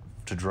time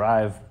to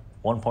drive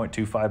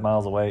 1.25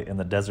 miles away in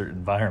the desert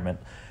environment.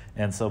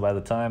 And so by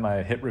the time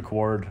I hit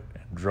record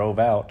and drove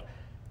out,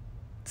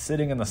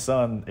 sitting in the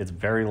sun, it's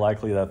very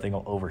likely that thing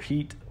will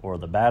overheat or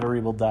the battery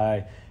will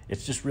die.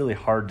 It's just really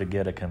hard to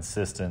get a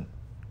consistent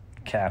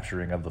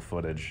capturing of the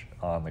footage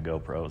on the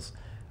GoPros.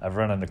 I've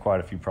run into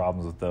quite a few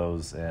problems with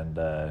those, and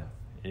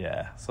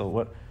yeah. So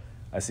what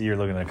I see you're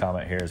looking at a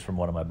comment here is from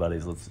one of my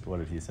buddies. What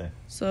did he say?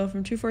 So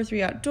from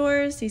 243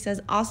 Outdoors, he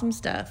says, awesome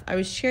stuff. I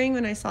was cheering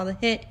when I saw the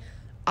hit.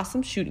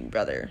 Awesome shooting,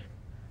 brother.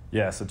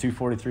 Yeah, so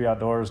 243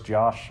 Outdoors,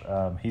 Josh,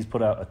 he's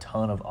put out a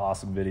ton of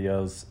awesome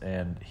videos,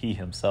 and he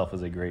himself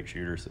is a great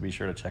shooter, so be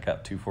sure to check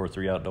out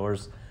 243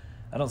 Outdoors.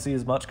 I don't see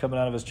as much coming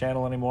out of his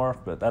channel anymore,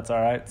 but that's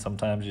all right.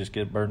 Sometimes you just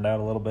get burned out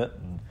a little bit,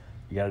 and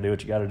you got to do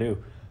what you got to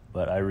do.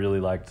 But I really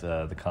liked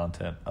the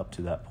content up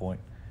to that point.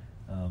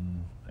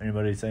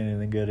 Anybody say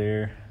anything good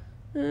here?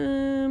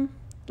 A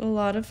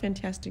lot of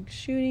fantastic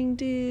shooting,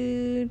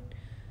 dude.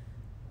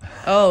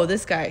 Oh,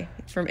 this guy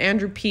from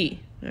Andrew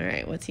P. All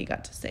right, what's he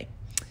got to say?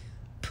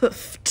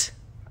 Poofed.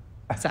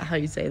 Is that how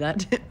you say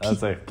that? I'd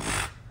say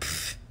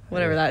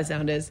whatever that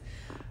sound is.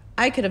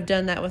 I could have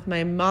done that with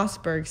my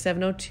Mossberg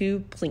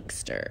 702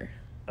 Plinkster.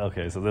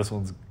 Okay, so this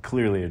one's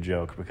clearly a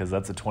joke because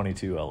that's a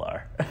 22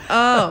 LR.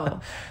 Oh.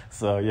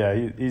 So,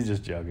 yeah, he's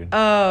just joking.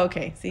 Oh,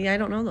 okay. See, I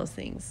don't know those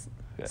things.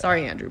 Yeah.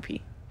 Sorry, Andrew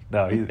P.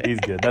 No, he's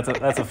good. That's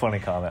a funny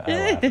comment.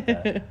 I laughed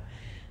at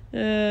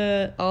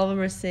that. All of them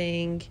are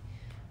saying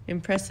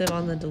impressive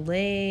on the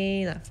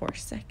delay, that 4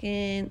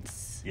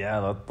 seconds.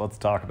 Yeah, let's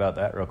talk about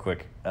that real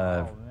quick.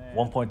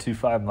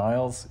 1.25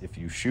 miles, if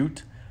you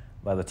shoot,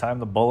 by the time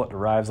the bullet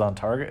arrives on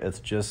target, it's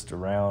just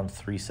around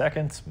 3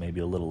 seconds, maybe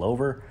a little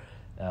over.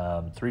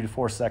 3 to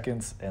 4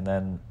 seconds, and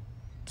then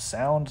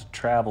sound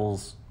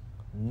travels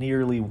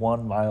nearly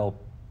 1 mile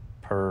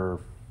per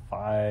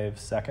 5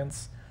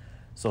 seconds.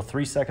 So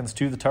 3 seconds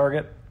to the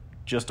target,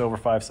 just over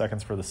 5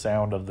 seconds for the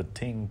sound of the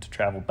ting to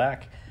travel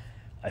back.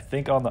 I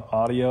think on the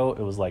audio,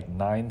 it was like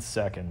 9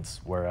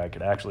 seconds where I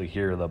could actually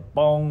hear the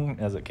bong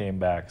as it came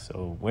back.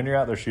 So when you're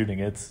out there shooting,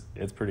 it's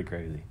pretty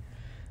crazy.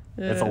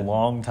 It's a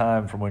long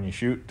time from when you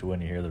shoot to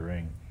when you hear the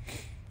ring.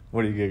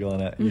 What are you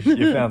giggling at?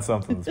 You found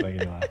something that's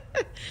making you laugh.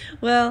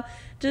 Well,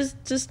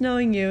 just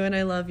knowing you, and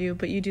I love you,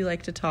 but you do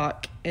like to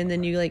talk. And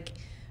then you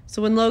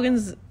so when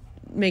Logan's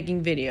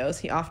making videos,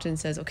 he often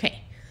says,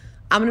 okay,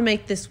 I'm going to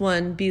make this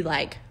one be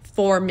like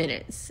 4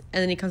 minutes.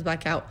 And then he comes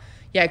back out,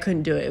 yeah, I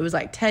couldn't do it. It was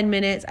like 10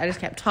 minutes. I just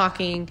kept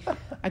talking.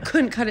 I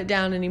couldn't cut it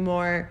down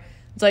anymore.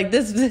 It's like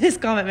this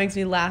comment makes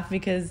me laugh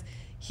because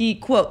he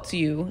quotes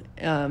you.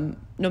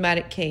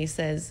 Nomadic K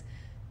says,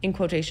 in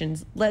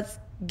quotations, let's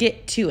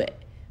get to it.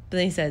 But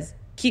then he says,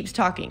 keeps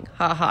talking,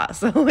 haha.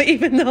 So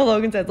even though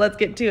Logan says, let's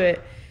get to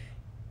it,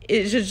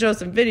 it should show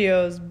some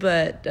videos,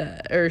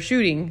 or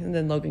shooting, and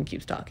then Logan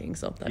keeps talking.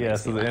 So that yeah,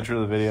 so the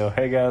intro of the video,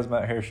 hey guys, I'm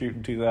out here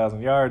shooting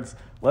 2,000 yards.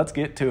 Let's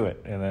get to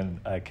it. And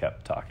then I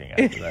kept talking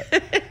after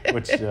that,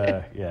 which,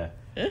 yeah.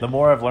 The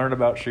more I've learned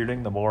about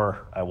shooting, the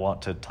more I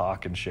want to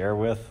talk and share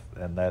with,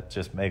 and that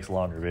just makes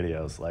longer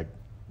videos. Like,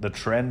 the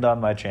trend on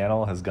my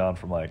channel has gone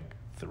from like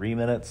 3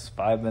 minutes,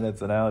 5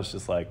 minutes, and now it's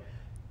just like,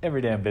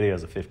 every damn video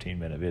is a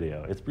 15-minute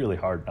video. It's really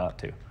hard not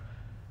to.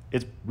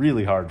 It's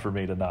really hard for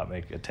me to not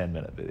make a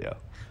 10-minute video.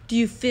 Do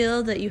you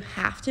feel that you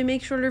have to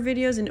make shorter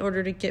videos in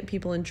order to get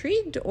people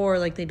intrigued, or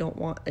like they don't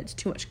want, it's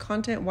too much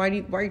content? Why are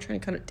you trying to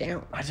cut it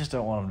down? I just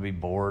don't want them to be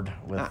bored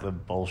with the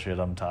bullshit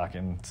I'm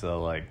talking.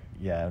 So like,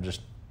 yeah,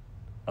 just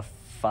a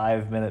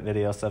 5-minute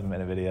video,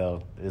 7-minute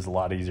video is a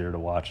lot easier to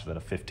watch than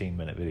a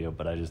 15-minute video.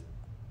 But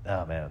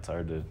oh man, it's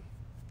hard to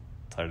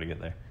get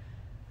there.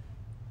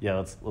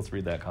 Yeah, let's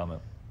read that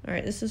comment. All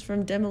right, this is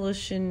from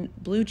Demolition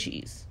Blue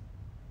Cheese.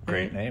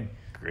 Great name.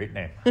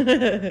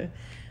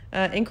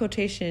 In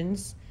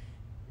quotations,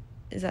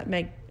 is that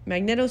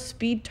Magneto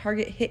Speed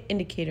Target Hit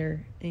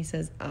Indicator? And he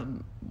says,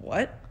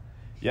 what?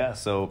 Yeah,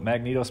 so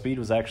Magneto Speed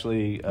was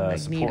actually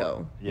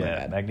Magneto.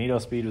 Magneto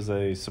Speed was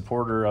a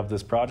supporter of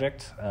this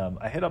project.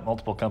 I hit up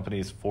multiple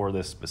companies for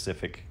this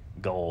specific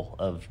goal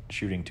of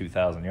shooting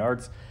 2,000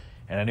 yards,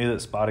 and I knew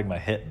that spotting my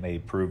hit may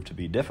prove to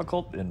be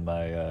difficult in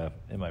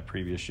my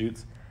previous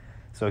shoots.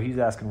 So he's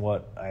asking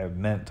what I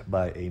meant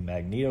by a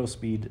Magneto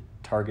Speed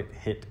Target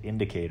Hit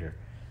Indicator.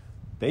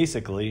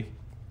 Basically,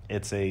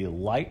 it's a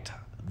light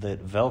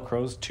that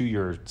velcros to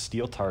your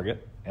steel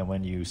target, and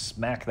when you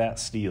smack that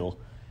steel,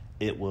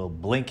 it will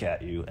blink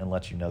at you and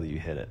let you know that you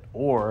hit it.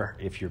 Or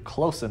if you're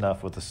close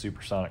enough with a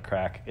supersonic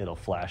crack, it'll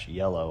flash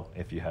yellow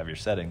if you have your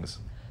settings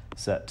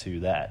set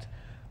to that.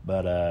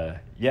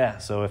 But yeah,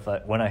 so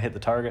when I hit the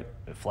target,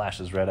 it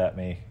flashes red at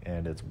me,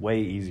 and it's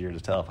way easier to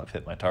tell if I've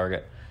hit my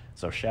target.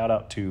 So shout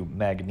out to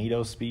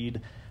Magneto Speed.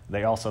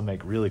 They also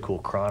make really cool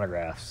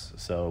chronographs,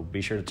 so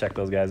be sure to check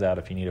those guys out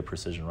if you need a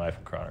precision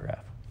rifle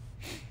chronograph.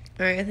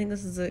 All right, I think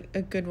this is a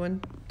good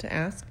one to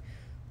ask.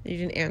 You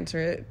didn't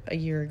answer it a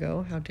year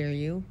ago. How dare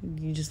you?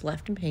 You just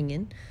left him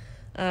hanging.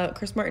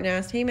 Chris Martin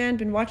asked, "Hey man,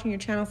 been watching your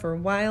channel for a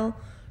while.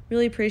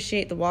 Really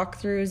appreciate the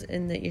walkthroughs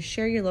and that you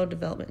share your load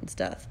development and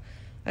stuff.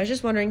 I was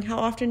just wondering, how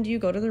often do you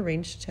go to the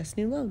range to test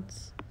new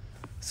loads?"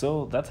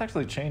 So that's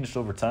actually changed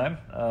over time.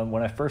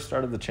 When I first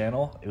started the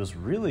channel, it was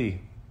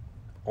really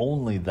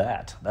only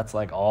that. That's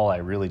like all I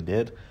really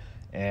did.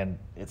 And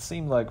it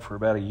seemed like for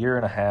about a year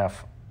and a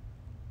half,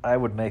 I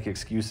would make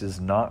excuses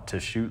not to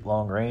shoot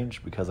long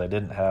range because I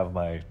didn't have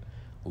my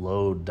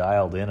load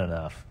dialed in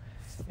enough.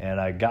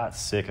 And I got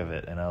sick of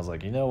it. And I was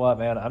like, you know what,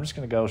 man, I'm just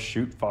going to go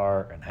shoot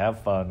far and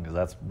have fun because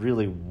that's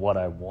really what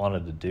I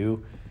wanted to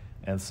do.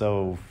 And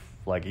so,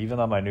 like, even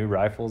on my new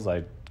rifles,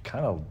 I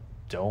kind of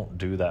don't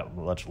do that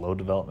much load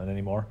development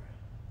anymore.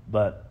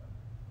 But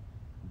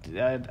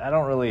I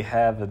don't really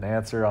have an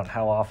answer on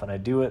how often I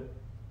do it.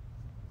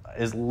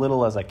 As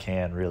little as I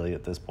can, really,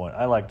 at this point.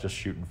 I like just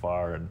shooting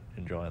far and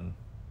enjoying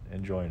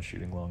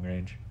shooting long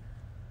range.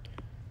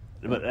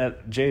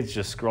 But Jade's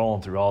just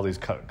scrolling through all these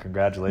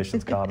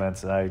congratulations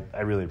comments, and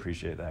I really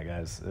appreciate that,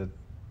 guys. That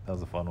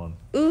was a fun one.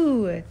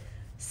 Ooh,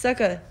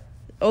 sucka.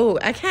 Oh,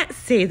 I can't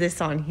say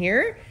this on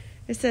here.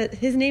 It said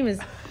his name is...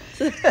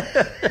 You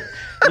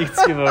can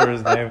skip over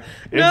his name.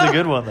 It's a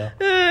good one, though.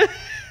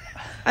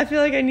 I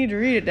feel like I need to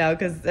read it now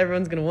because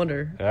everyone's going to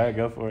wonder. All right,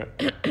 go for it.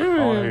 I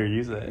want to hear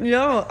you say it.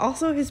 No,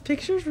 also his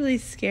picture's really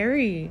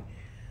scary.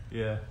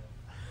 Yeah.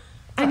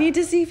 I need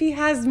to see if he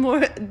has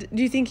more.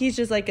 Do you think he's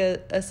just like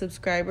a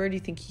subscriber? Do you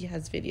think he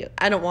has video?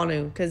 I don't want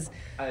to because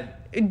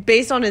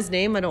based on his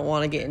name, I don't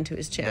want to get into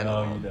his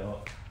channel. No, you don't.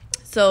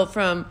 So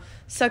from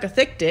Suck a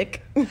Thick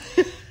Dick.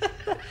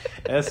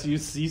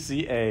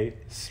 SUCCA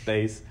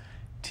space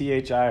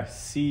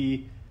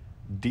THICDICC.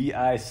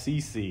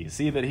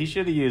 See, that he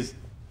should have used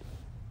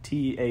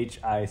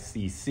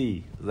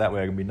THICC. That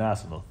way I can be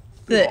nice enough.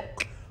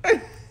 Thick.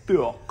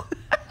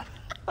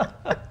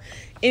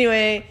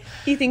 Anyway,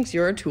 he thinks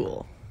you're a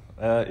tool.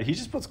 He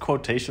just puts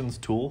quotations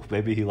tool.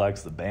 Maybe he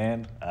likes the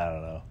band. I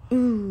don't know.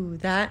 Ooh,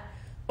 that.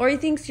 Or he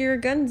thinks your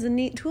gun's a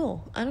neat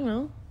tool. I don't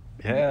know.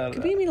 Yeah.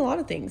 Could mean a lot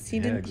of things. He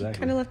exactly. He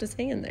kind of left us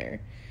hanging there.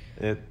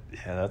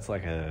 That's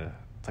like a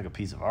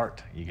piece of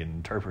art. You can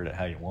interpret it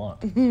how you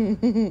want.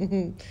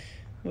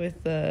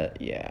 With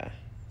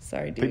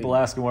sorry, dude. People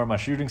asking where my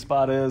shooting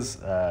spot is.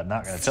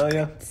 Not going to tell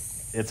you.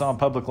 It's on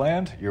public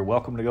land. You're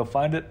welcome to go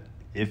find it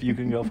if you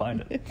can go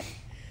find it.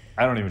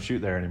 I don't even shoot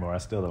there anymore. I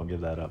still don't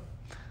give that up.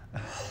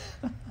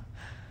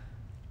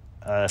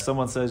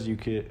 Someone says you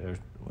could.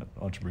 Why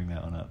don't you bring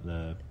that one up?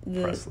 The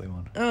Presley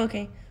one. Oh,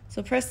 okay.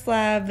 So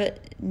Preslav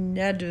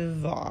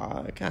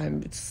Nedvak. I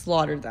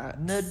slaughtered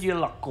that.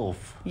 Nedyalakov.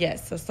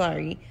 Yes. So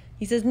sorry.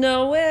 He says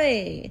no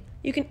way.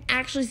 You can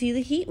actually see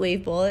the heat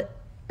wave bullet,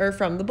 or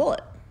from the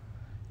bullet.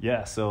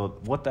 Yeah. So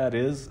what that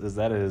is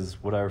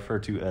what I refer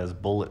to as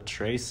bullet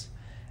trace.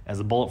 As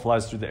the bullet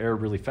flies through the air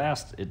really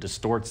fast, it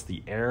distorts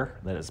the air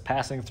that it's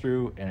passing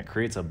through, and it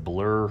creates a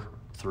blur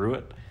through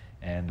it.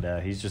 And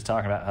he's just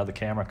talking about how the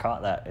camera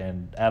caught that,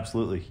 and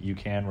absolutely, you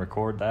can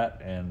record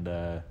that, and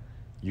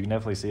you can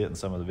definitely see it in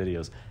some of the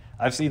videos.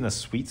 I've seen the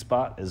sweet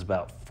spot is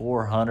about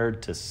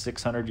 400 to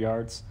 600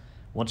 yards.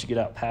 Once you get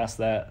out past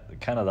that,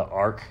 kind of the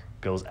arc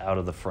goes out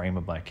of the frame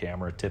of my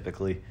camera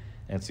typically,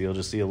 and so you'll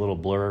just see a little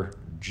blur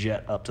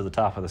jet up to the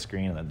top of the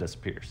screen and then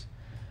disappears.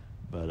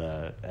 But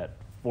at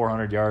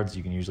 400 yards,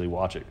 you can usually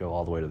watch it go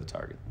all the way to the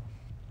target.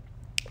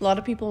 A lot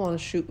of people want to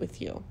shoot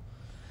with you.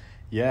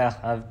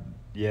 Yeah.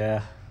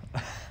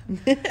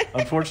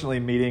 Unfortunately,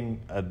 meeting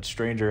a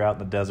stranger out in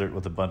the desert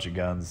with a bunch of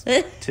guns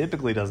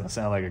typically doesn't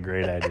sound like a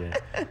great idea.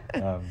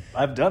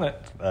 I've done it.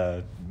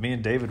 Me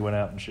and David went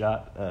out and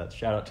shot.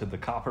 Shout out to the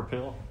Copper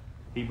Pill.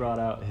 He brought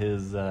out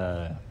his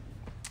the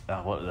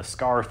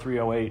Scar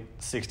 308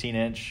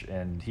 16-inch,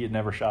 and he had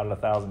never shot at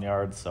 1,000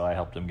 yards, so I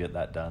helped him get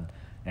that done,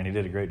 and he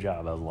did a great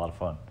job. That was a lot of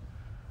fun.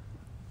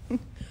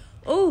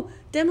 Oh,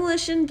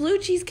 Demolition Blue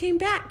Cheese came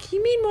back. He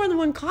made more than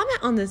one comment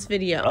on this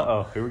video.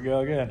 Uh-oh, here we go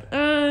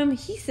again.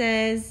 He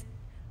says,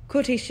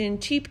 quotation,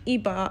 cheap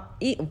I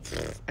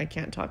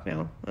can't talk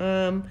now.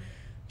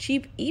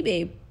 Cheap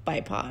eBay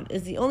bipod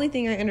is the only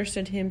thing I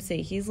understood him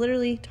say. He's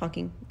literally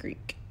talking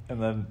Greek.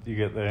 And then you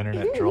get the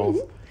internet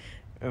trolls.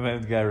 And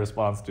then the guy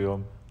responds to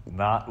him,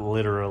 not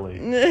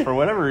literally. For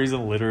whatever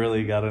reason,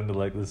 literally got into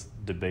like this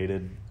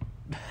debated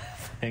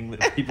thing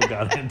that people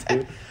got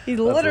into. He's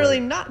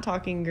literally not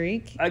talking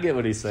Greek. I get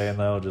what he's saying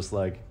though, just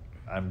like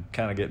I'm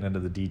kind of getting into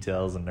the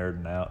details and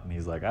nerding out, and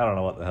he's like, I don't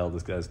know what the hell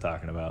this guy's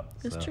talking about.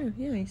 That's true.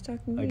 Yeah, he's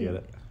talking to I you. get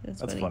it.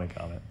 That's a funny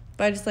comment.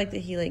 But I just like that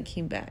he like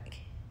came back.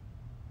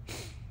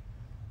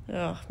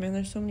 Oh man,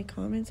 there's so many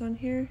comments on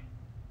here.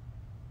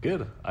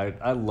 Good.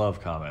 I love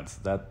comments.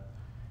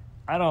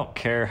 I don't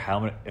care how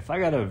many. If I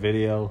got a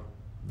video,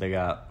 they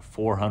got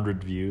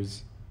 400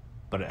 views,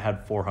 but it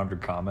had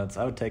 400 comments,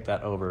 I would take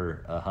that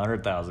over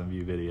 100,000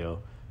 view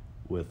video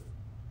with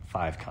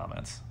 5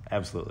 comments.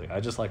 Absolutely. I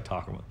just like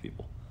talking with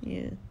people.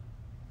 Yeah.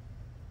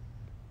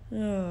 Oh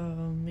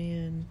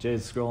man.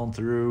 Jay's scrolling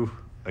through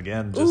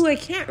again. Ooh, I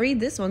can't read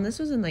this one. This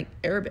was in like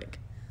Arabic.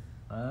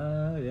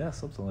 Yeah,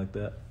 something like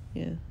that.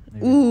 Yeah.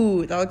 Maybe.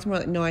 Ooh, that looks more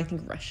like, no, I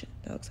think Russian.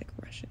 That looks like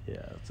Russian.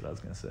 Yeah, that's what I was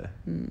gonna say.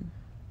 And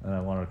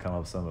I wanted to come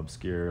up with some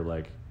obscure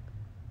like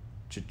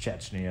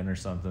Chechnyan or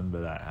something,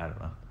 but I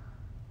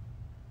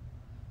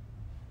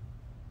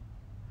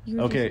don't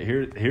know. Okay,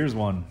 here's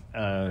one.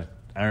 I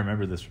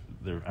remember this.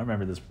 I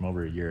remember this from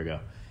over a year ago.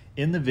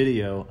 In the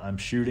video, I'm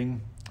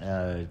shooting,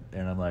 and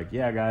I'm like,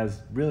 "Yeah,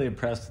 guys, really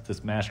impressed with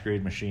this match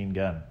grade machine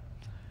gun."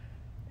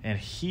 And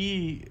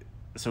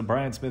so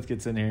Brian Smith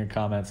gets in here and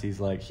comments. He's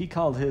like, he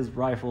called his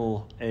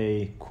rifle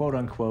a quote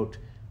unquote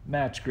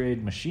match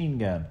grade machine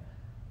gun,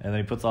 and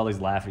then he puts all these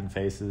laughing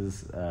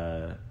faces.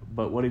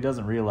 But what he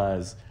doesn't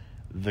realize,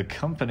 the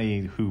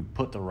company who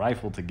put the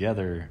rifle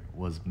together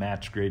was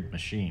Match Grade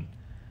Machine.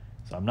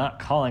 So I'm not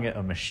calling it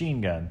a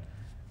machine gun.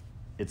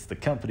 It's the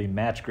company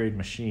Match Grade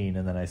Machine,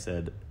 and then I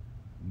said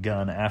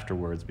gun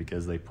afterwards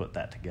because they put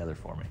that together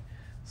for me.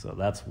 So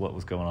that's what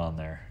was going on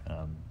there.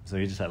 So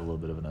he just had a little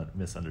bit of a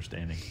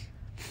misunderstanding.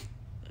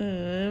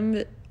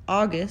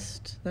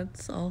 August,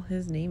 that's all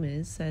his name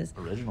is, says...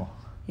 Original.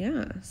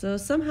 Yeah, so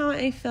somehow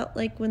I felt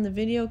like when the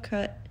video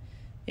cut,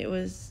 it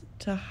was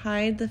to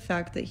hide the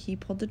fact that he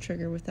pulled the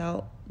trigger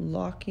without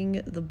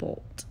locking the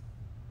bolt.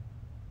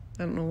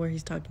 I don't know where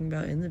he's talking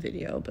about in the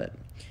video, but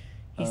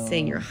he's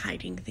saying you're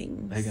hiding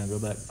things. Hang on, go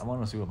back. I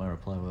want to see what my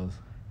reply was.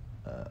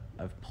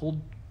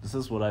 This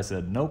is what I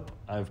said. Nope,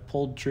 I've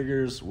pulled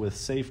triggers with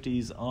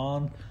safeties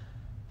on,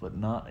 but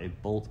not a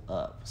bolt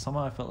up.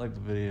 Somehow I felt like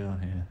the video,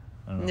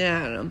 I don't know. Yeah,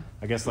 I don't know.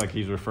 I guess like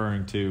he's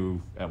referring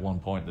to, at one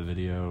point the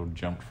video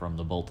jumped from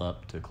the bolt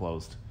up to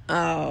closed.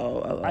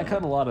 Oh. I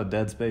cut a lot of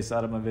dead space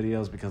out of my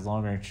videos because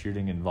long range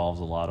shooting involves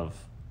a lot of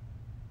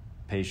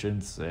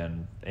patience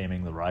and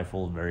aiming the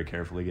rifle and very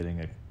carefully getting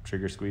a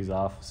trigger squeeze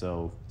off.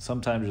 So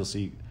sometimes you'll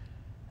see,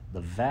 the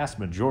vast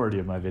majority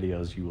of my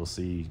videos, you will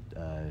see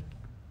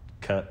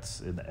cuts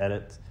in the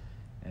edit,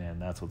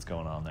 and that's what's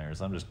going on there.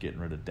 Is I'm just getting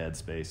rid of dead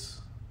space.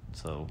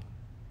 So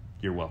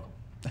you're welcome.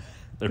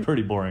 They're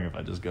pretty boring if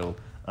I just go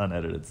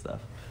unedited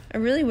stuff. I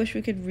really wish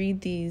we could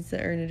read these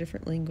that are in a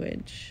different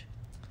language.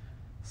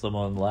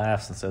 Someone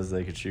laughs and says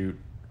they could shoot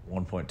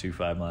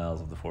 1.25 miles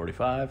with the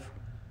 45.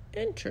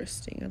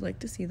 Interesting. I'd like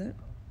to see that.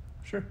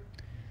 Sure.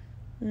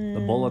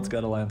 The bullet's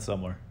got to land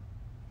somewhere.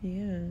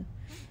 Yeah.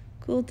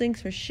 Cool.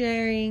 Thanks for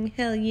sharing.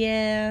 Hell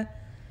yeah.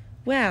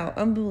 Wow.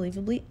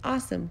 Unbelievably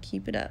awesome.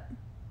 Keep it up.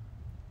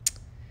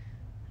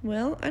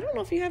 Well, I don't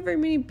know if you have very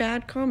many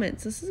bad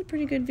comments. This is a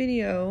pretty good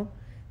video.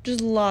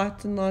 Just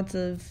lots and lots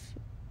of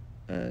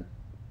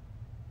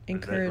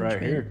encouragement.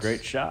 Right here,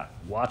 great shot.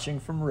 Watching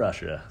from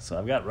Russia. So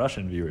I've got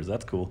Russian viewers.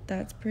 That's cool.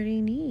 That's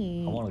pretty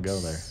neat. I want to go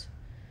there.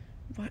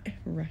 What?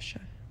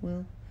 Russia.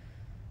 Well,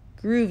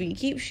 groovy.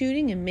 Keep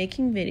shooting and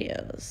making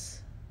videos.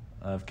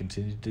 I've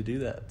continued to do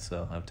that,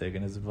 so I've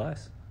taken his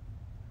advice.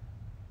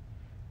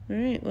 All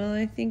right. Well,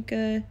 I think...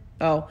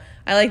 I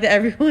like that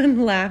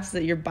everyone laughs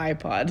at your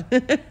bipod.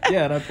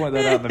 Yeah, and I point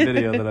that out in the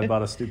video that I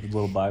bought a stupid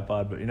little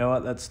bipod. But you know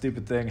what? That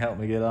stupid thing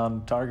helped me get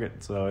on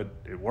target, so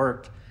it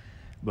worked.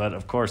 But,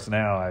 of course,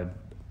 now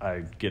I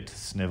get to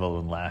snivel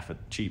and laugh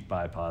at cheap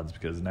bipods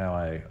because now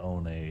I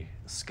own a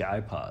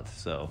SkyPod.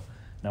 So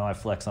now I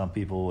flex on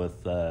people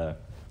with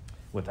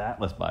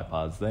Atlas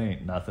bipods. They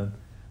ain't nothing.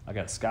 I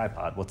got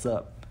SkyPod. What's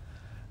up?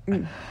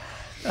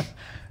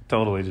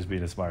 Totally just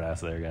being a smart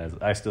ass there, guys.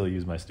 I still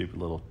use my stupid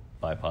little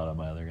bipod on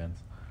my other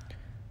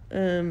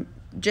guns.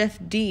 Jeff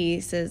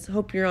D says,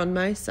 hope you're on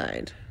my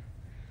side.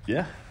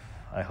 Yeah,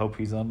 I hope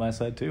he's on my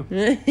side too.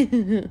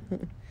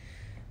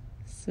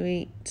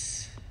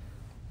 Sweet.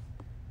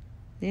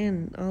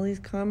 Man, all these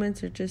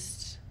comments are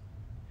just...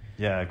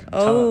 Yeah,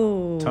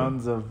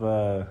 tons of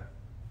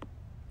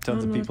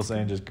people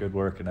saying just good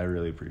work, and I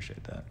really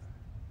appreciate that.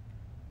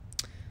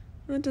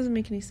 That doesn't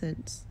make any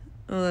sense.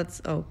 That's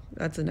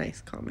a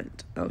nice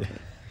comment. Okay.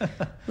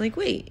 Like,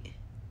 wait.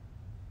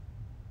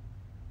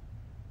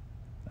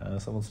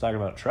 Someone's talking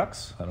about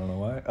trucks. I don't know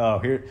why. Oh,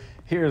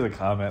 here's a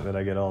comment that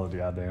I get all the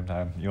goddamn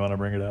time. You want to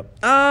bring it up?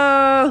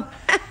 Oh.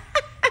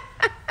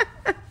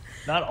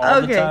 Not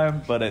all the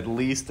time, but at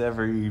least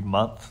every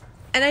month.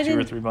 And 2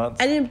 or 3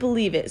 months. I didn't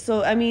believe it.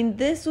 So, I mean,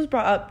 this was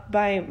brought up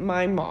by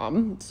my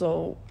mom.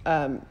 So,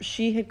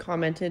 she had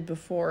commented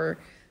before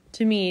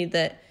to me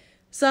that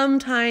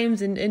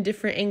sometimes in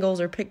different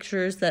angles or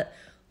pictures that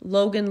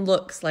Logan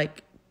looks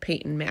like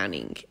Peyton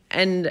Manning.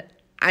 And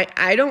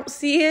I don't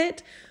see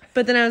it.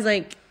 But then I was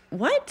like,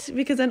 what?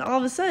 Because then all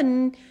of a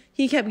sudden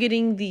he kept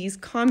getting these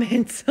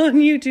comments on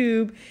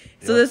YouTube.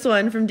 So this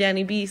one from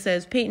Danny B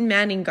says, Peyton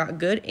Manning got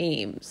good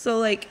aim. So,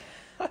 like,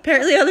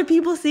 apparently other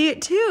people see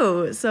it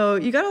too. So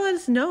you got to let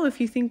us know if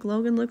you think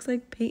Logan looks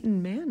like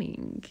Peyton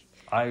Manning.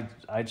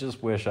 I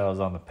just wish I was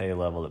on the pay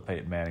level that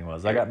Peyton Manning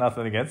was. I got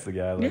nothing against the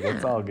guy. Like,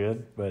 it's all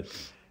good. But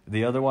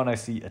the other one I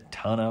see a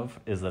ton of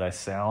is that I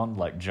sound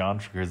like John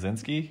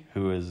Krasinski,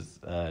 who is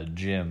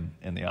Jim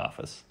in The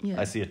Office.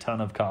 Yeah. I see a ton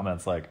of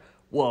comments like,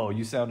 whoa,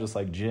 you sound just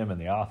like Jim in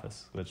The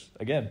Office. Which,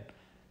 again,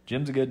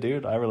 Jim's a good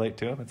dude. I relate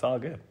to him. It's all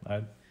good.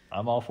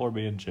 I'm all for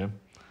being Jim.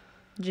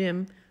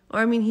 Jim. Or,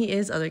 I mean, he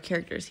is other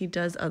characters. He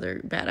does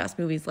other badass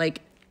movies,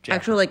 like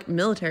actual, like,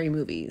 military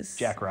movies.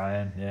 Jack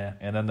Ryan, yeah.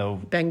 And then the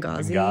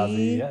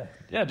Benghazi. Yeah.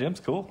 Yeah, Jim's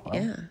cool.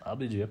 Yeah. I'll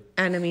be Jim.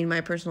 And, I mean,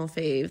 my personal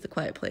fave, The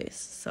Quiet Place.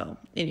 So,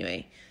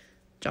 anyway,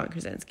 John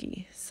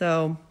Krasinski.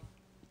 So,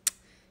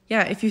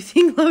 yeah, if you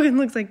think Logan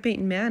looks like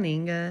Peyton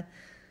Manning,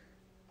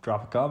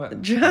 drop a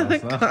comment.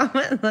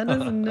 Let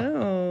us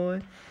know.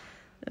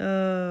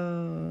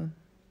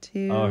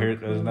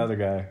 Here's another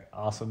guy.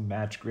 Awesome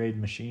match grade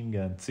machine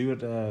gun. See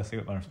what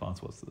my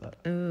response was to that.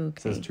 Okay.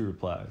 It says 2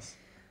 replies.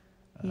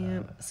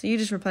 Yeah. So you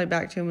just replied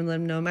back to him and let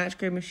him know match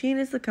grade machine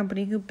is the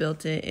company who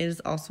built it. It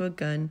is also a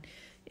gun.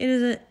 It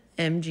is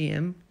an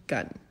MGM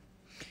gun.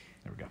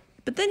 There we go.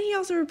 But then he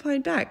also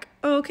replied back.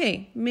 Oh,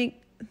 okay.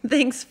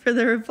 Thanks for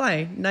the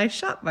reply. Nice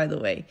shot, by the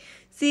way.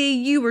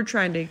 See, you were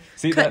trying to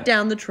cut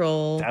down the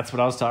troll. That's what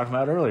I was talking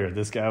about earlier.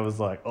 This guy was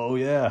like, oh,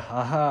 yeah,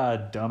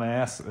 haha,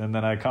 dumbass. And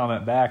then I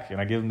comment back,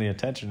 and I give him the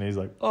attention, and he's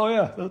like, oh,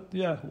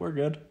 yeah, we're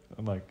good.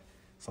 I'm like,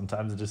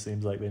 sometimes it just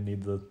seems like they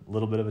need the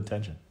little bit of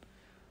attention.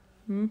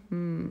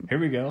 Mm-hmm. Here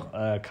we go.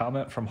 A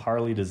comment from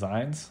Harley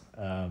Designs.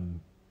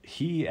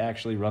 He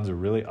actually runs a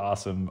really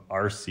awesome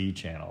RC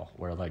channel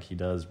where, like, he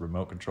does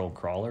remote control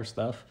crawler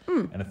stuff.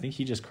 And I think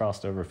he just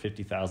crossed over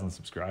 50,000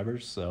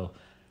 subscribers, so...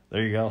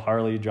 There you go.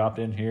 Harley dropped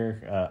in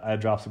here. I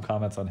dropped some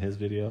comments on his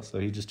video, so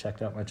he just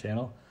checked out my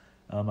channel.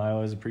 I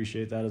always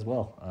appreciate that as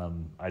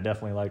well. I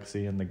definitely like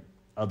seeing the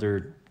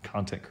other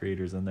content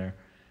creators in there.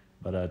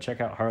 But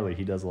check out Harley.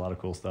 He does a lot of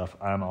cool stuff.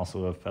 I'm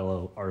also a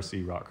fellow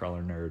RC rock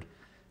crawler nerd,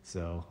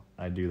 so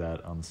I do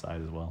that on the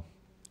side as well.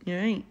 All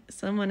right.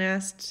 Someone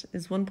asked,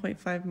 is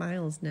 1.5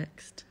 miles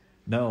next?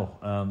 No.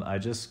 I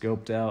just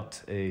scoped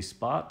out a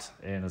spot,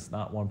 and it's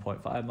not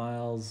 1.5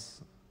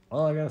 miles.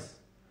 Well, I guess...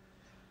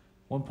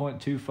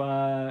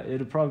 1.25,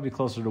 it'll probably be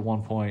closer to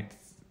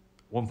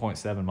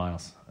 1.7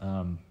 miles.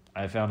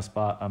 I found a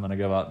spot. I'm going to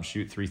go out and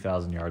shoot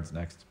 3,000 yards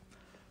next.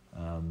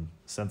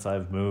 Since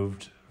I've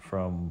moved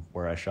from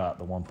where I shot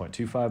the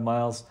 1.25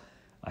 miles,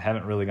 I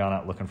haven't really gone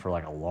out looking for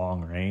like a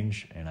long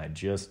range, and I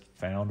just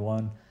found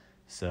one.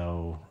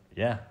 So,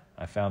 yeah,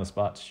 I found a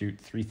spot to shoot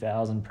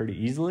 3,000 pretty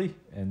easily,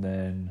 and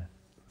then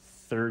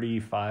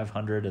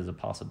 3,500 is a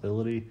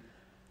possibility.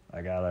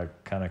 I got to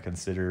kind of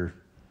consider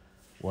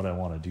what I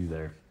want to do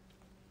there.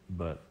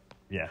 But,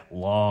 yeah,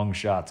 long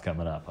shots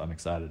coming up. I'm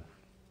excited.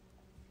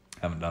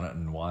 Haven't done it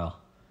in a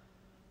while.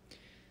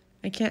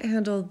 I can't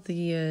handle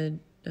the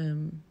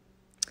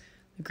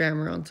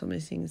grammar on some of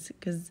these things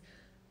because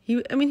he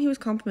was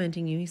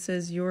complimenting you. He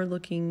says you're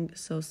looking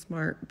so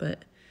smart,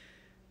 but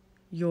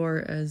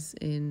you're as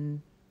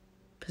in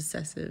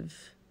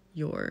possessive,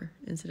 you're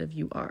instead of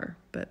you are,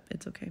 but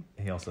it's okay.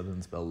 He also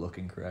didn't spell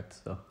looking correct,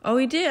 so. Oh,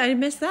 he did. I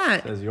missed that.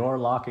 It says you're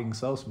looking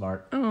so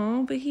smart.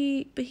 Oh, but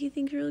he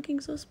thinks you're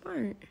looking so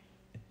smart.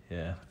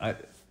 Yeah. I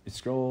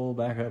scroll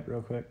back up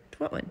real quick. To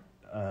what one?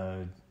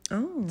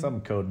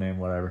 Some code name,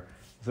 whatever.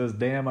 It says,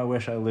 damn, I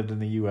wish I lived in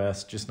the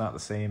U.S., just not the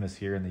same as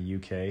here in the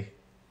U.K.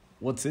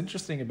 What's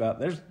interesting about...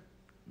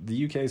 The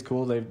U.K. is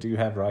cool. They do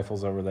have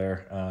rifles over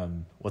there.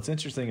 What's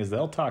interesting is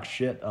they'll talk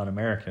shit on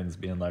Americans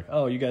being like,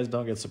 oh, you guys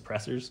don't get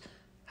suppressors?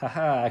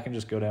 Haha, I can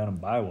just go down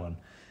and buy one.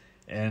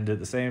 And at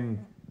the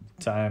same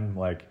time,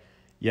 like,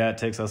 yeah, it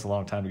takes us a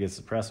long time to get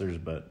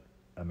suppressors, but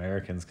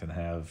Americans can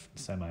have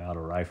semi-auto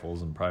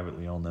rifles and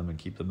privately own them and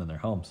keep them in their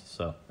homes.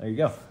 So there you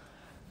go.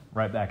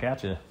 Right back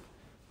at you.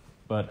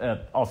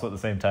 But also at the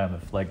same time,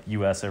 if like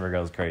U.S. ever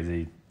goes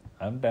crazy,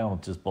 I'm down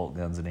with just bolt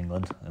guns in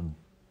England and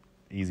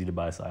easy to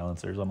buy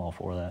silencers. I'm all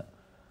for that.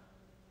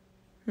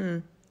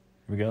 Here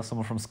we go.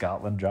 Someone from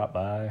Scotland dropped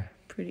by.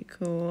 Pretty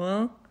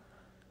cool.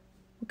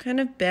 What kind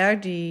of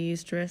bag do you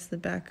use to rest the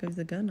back of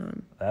the gun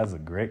on? That's a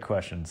great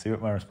question. See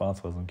what my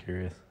response was. I'm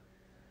curious.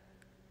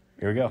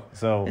 Here we go.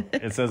 So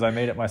it says I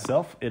made it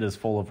myself. It is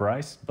full of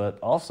rice, but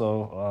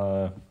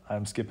also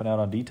I'm skipping out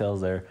on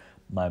details there.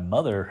 My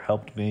mother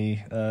helped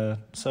me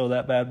sew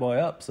that bad boy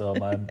up. So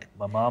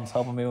my mom's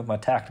helping me with my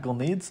tactical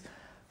needs.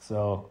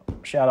 So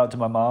shout out to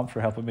my mom for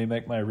helping me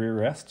make my rear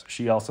rest.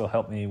 She also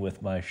helped me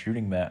with my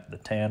shooting mat, the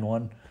tan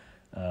one.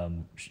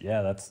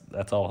 Yeah,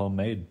 that's all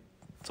homemade.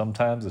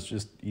 Sometimes it's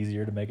just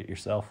easier to make it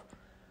yourself.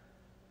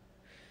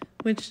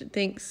 Which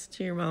thanks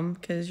to your mom,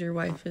 because your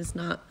wife is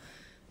not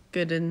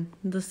good in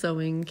the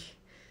sewing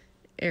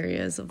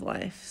areas of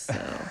life.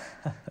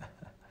 So.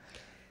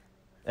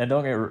 And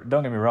don't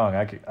get me wrong,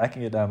 I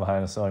can get down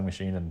behind a sewing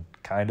machine and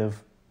kind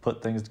of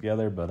put things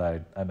together, but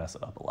I mess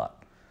it up a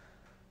lot.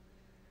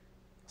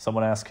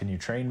 Someone asked, can you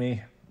train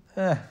me?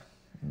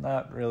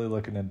 Not really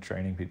looking into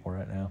training people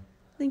right now.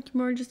 I think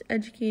you're more just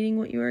educating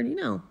what you already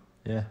know.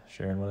 Yeah,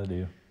 sharing what I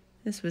do.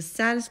 This was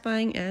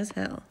satisfying as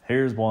hell.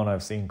 Here's one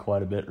I've seen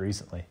quite a bit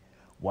recently.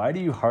 Why do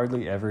you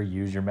hardly ever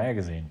use your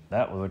magazine?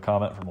 That was a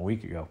comment from a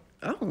week ago.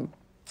 Oh.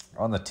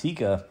 On the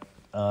Tika,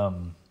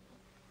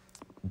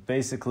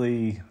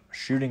 basically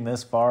shooting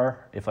this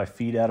far, if I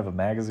feed out of a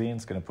magazine,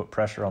 it's going to put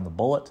pressure on the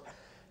bullet.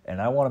 And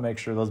I want to make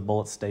sure those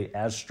bullets stay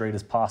as straight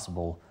as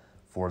possible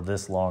for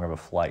this long of a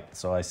flight.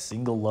 So I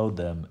single load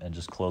them and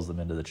just close them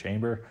into the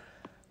chamber.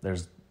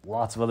 There's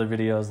lots of other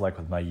videos, like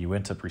with my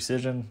Uinta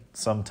Precision.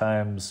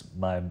 Sometimes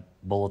my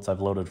bullets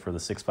I've loaded for the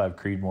 6.5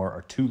 Creedmoor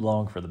are too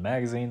long for the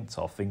magazine,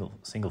 so I'll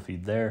single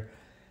feed there.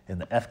 In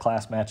the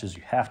F-class matches,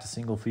 you have to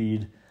single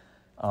feed.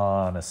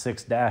 On a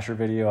 6 Dasher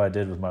video I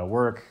did with my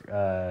work,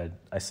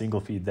 I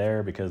single feed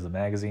there because the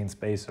magazine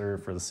spacer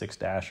for the 6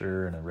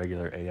 Dasher and a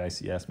regular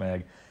AICS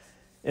mag,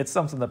 it's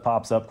something that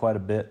pops up quite a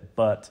bit,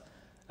 but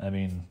I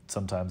mean,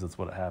 sometimes it's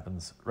what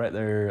happens. Right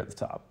there at the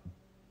top,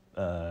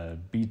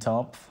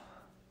 B-Tomp.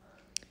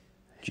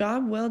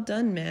 Job well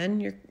done, man.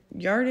 Your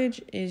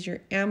yardage is your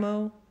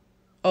ammo.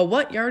 Oh,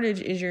 what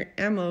yardage is your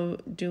ammo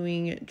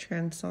doing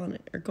transonic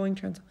or going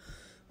transonic?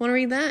 Want to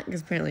read that? Because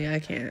apparently I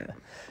can't.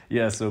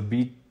 Yeah, so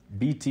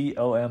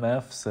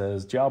BTOMF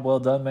says, job well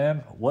done,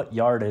 man. What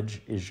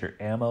yardage is your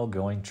ammo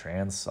going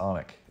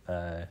transonic?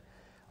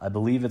 I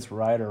believe it's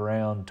right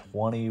around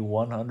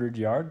 2,100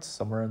 yards,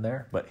 somewhere in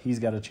there. But he's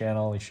got a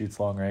channel. He shoots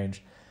long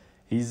range.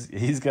 He's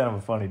kind of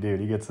a funny dude.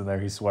 He gets in there.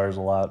 He swears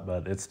a lot,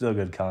 but it's still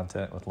good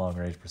content with long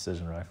range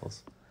precision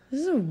rifles.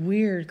 This is a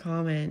weird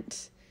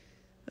comment.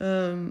 I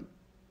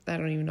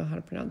don't even know how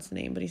to pronounce the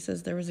name, but he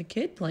says there was a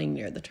kid playing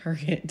near the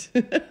target.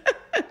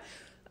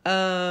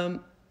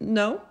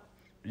 No.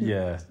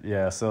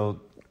 Yeah. So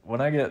when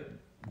I get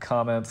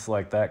comments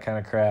like that kind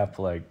of crap,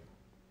 like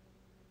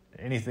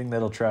anything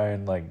that'll try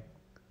and like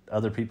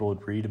other people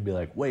would read and be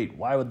like, wait,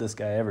 why would this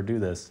guy ever do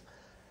this?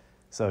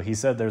 So he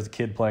said there's a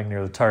kid playing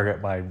near the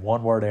target. My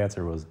one-word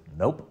answer was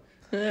nope,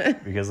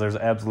 because there's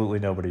absolutely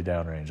nobody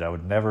downrange. I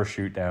would never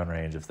shoot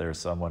downrange if there's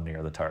someone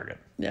near the target.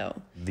 No.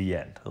 The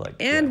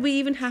end. We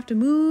even have to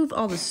move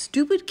all the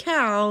stupid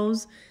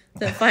cows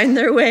that find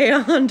their way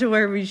onto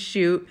where we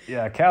shoot.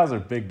 Yeah, cows are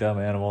big dumb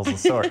animals, and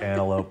so are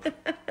antelope.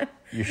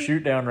 You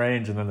shoot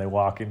downrange, and then they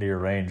walk into your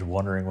range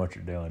wondering what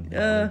you're doing.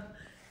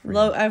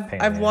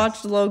 I've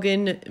watched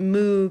Logan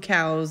moo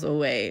cows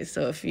away,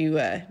 so if you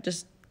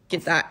just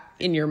get that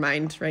in your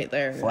mind right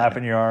there.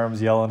 Flapping your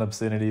arms, yelling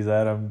obscenities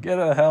at them. Get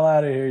the hell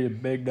out of here, you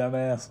big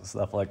dumbass.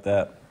 Stuff like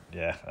that.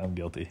 Yeah, I'm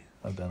guilty.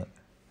 I've done it.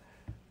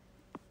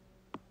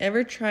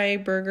 Ever try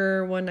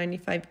Burger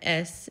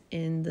 195S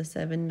in the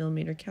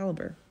 7mm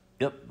caliber?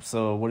 Yep,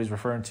 so what he's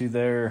referring to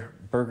there,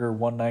 Burger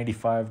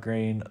 195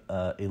 grain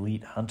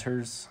Elite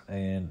Hunters,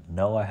 and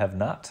no, I have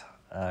not.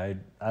 I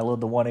load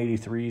the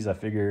 183s. I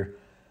figure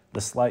the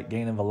slight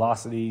gain in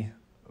velocity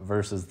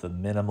versus the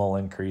minimal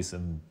increase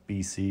in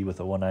BC with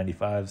the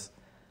 195s,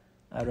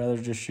 I'd rather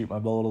just shoot my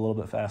bullet a little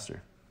bit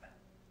faster.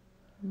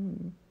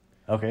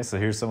 Okay, so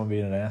here's someone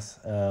being an ass.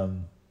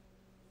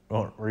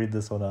 Won't read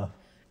this one off.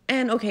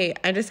 And okay,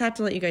 I just have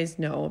to let you guys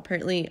know,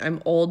 apparently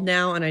I'm old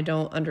now and I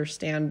don't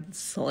understand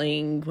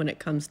slang when it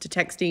comes to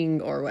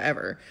texting or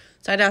whatever.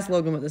 So I'd asked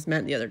Logan what this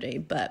meant the other day,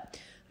 but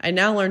I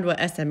now learned what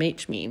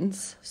SMH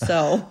means.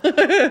 So,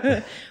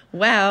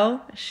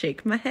 wow,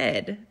 shake my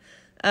head.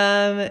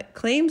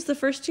 Claims the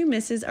first 2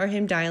 misses are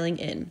him dialing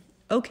in.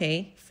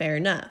 Okay, fair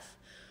enough.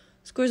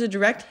 Scores a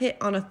direct hit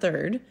on a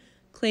third.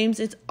 Claims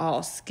it's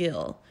all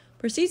skill.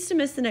 Proceeds to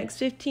miss the next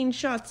 15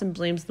 shots and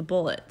blames the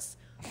bullets.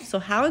 So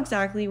how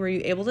exactly were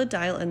you able to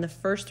dial in the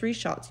first 3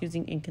 shots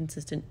using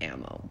inconsistent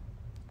ammo?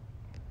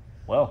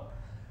 Well,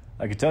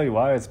 I can tell you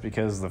why. It's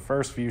because the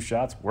first few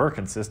shots were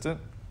consistent,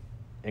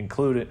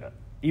 included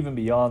even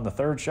beyond the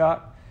third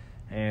shot.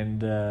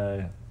 And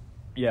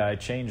I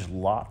changed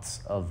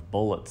lots of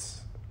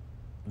bullets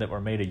that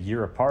were made a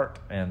year apart,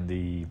 and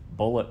the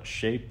bullet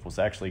shape was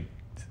actually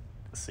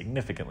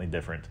significantly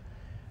different.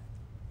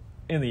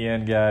 In the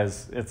end,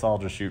 guys, it's all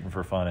just shooting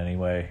for fun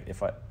anyway.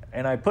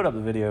 I put up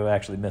the video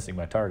actually missing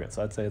my target,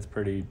 so I'd say it's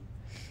pretty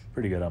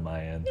good on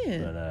my end.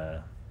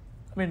 Yeah.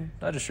 But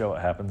I just show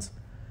what happens.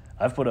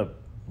 I've put up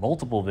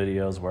multiple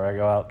videos where I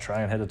go out,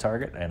 try and hit a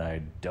target, and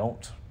I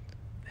don't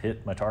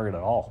hit my target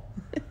at all.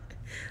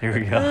 Here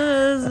we go.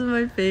 This is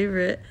my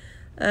favorite.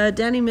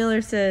 Danny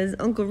Miller says,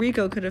 Uncle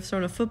Rico could have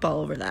thrown a football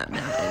over that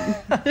mountain.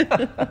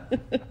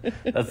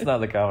 That's not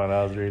the comment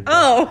I was reading.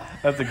 Oh.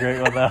 That's a great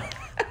one, though.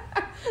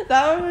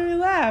 That one made me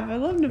laugh. I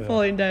love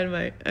Napoleon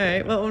Dynamite. All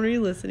right, what one were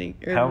you listening?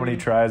 How many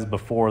tries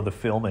before the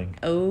filming?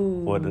 Oh.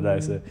 What did I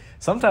say?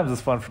 Sometimes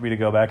it's fun for me to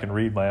go back and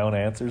read my own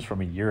answers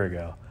from a year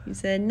ago. You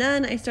said,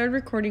 none. I started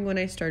recording when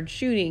I started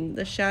shooting.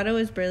 The shadow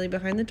is barely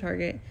behind the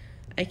target.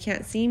 I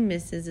can't see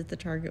misses if the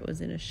target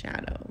was in a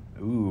shadow.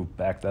 Ooh,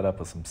 back that up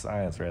with some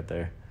science right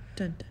there.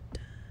 Dun, dun,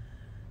 dun.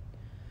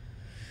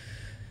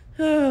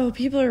 Oh,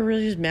 people are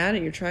really just mad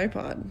at your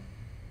tripod.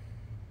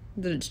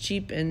 That it's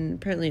cheap and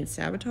apparently it's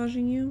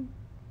sabotaging you.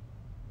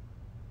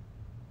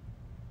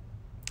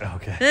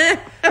 Okay.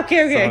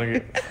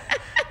 Okay.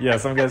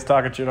 Some guy's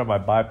talking shit on my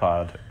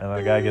bipod, and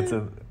the guy gets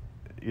in.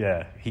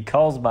 Yeah, he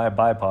calls my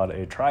bipod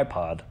a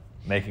tripod,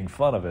 making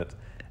fun of it,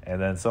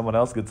 and then someone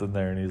else gets in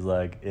there and he's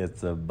like,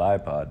 "It's a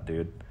bipod,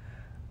 dude."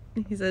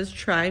 He says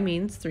tri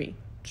means 3.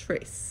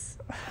 Trace.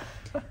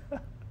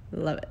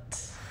 Love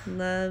it.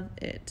 Love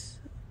it.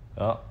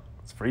 Oh,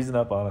 it's freezing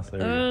up on us. There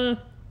we go.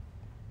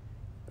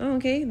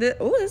 Okay. That's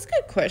a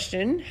good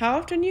question. How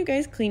often do you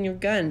guys clean your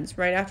guns?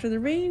 Right after the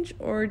range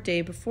or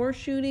day before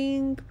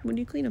shooting? When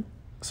do you clean them?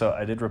 So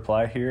I did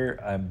reply here.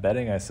 I'm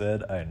betting I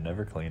said I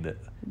never cleaned it.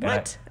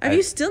 What? Have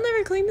you still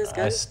never cleaned this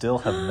gun? I still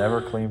have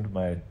never cleaned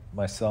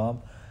my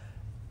SOM.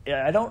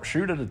 Yeah, I don't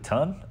shoot it a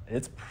ton.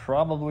 It's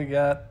probably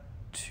got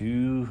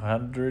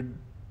 200.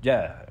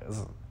 Yeah,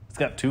 it's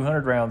got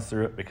 200 rounds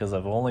through it because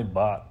I've only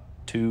bought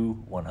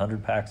 2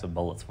 100 packs of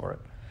bullets for it.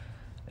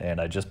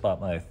 And I just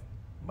bought my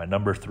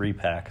number 3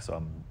 pack, so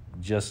I'm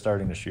just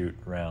starting to shoot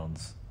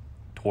rounds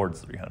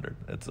towards 300.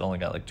 It's only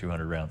got like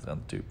 200 rounds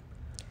down the tube.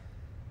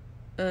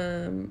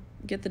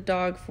 Get the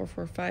dog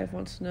 445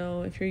 wants to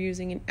know if you're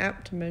using an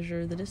app to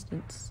measure the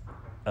distance.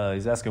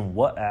 He's asking,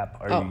 what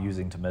app are you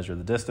using to measure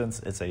the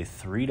distance? It's a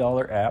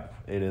 $3 app.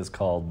 It is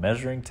called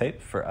Measuring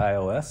Tape for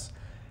iOS.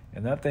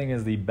 And that thing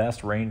is the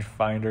best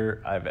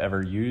rangefinder I've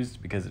ever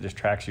used because it just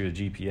tracks you with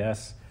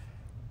GPS.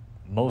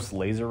 Most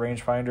laser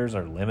rangefinders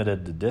are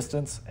limited to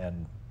distance.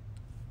 And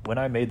when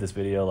I made this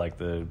video, like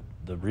the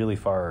really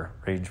far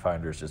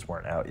rangefinders just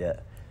weren't out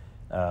yet.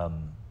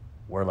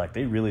 Where like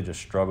they really just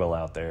struggle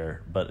out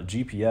there. But a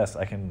GPS,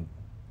 I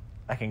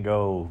can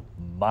go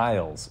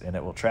miles and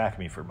it will track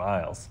me for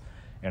miles.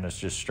 And it's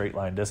just straight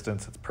line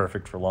distance. It's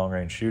perfect for long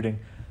range shooting.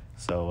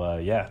 So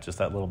just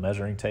that little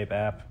measuring tape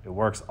app. It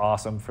works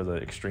awesome for the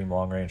extreme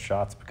long range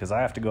shots because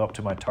I have to go up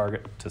to my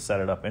target to set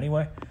it up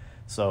anyway.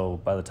 So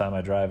by the time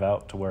I drive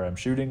out to where I'm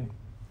shooting,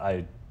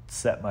 I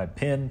set my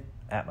pin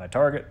at my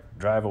target,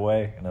 drive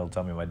away, and it'll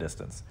tell me my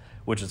distance.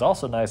 Which is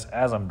also nice.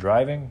 As I'm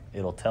driving,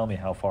 it'll tell me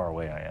how far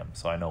away I am,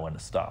 so I know when to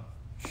stop.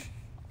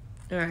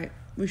 All right.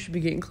 We should be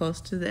getting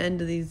close to the end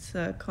of these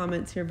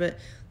comments here, but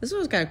this one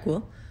was kind of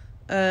cool.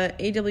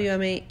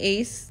 AWMA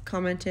Ace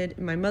commented,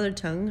 in my mother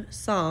tongue,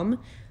 SOM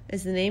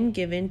is the name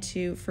given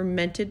to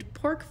fermented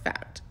pork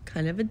fat,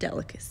 kind of a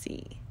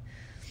delicacy.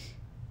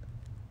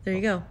 There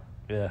you go.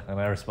 Yeah, and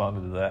I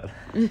responded to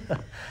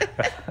that,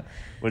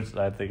 which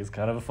I think is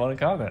kind of a funny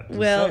comment.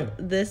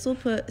 This will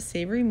put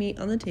savory meat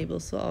on the table,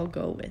 so I'll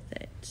go with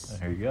it.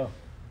 There you go.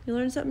 You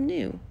learned something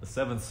new. The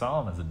 7th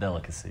Psalm is a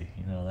delicacy.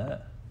 You know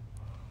that?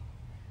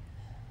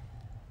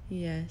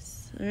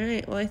 Yes. All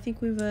right. Well, I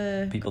think we've...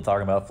 People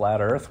talking about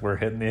flat Earth. We're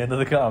hitting the end of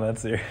the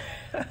comments here.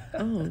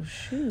 Oh,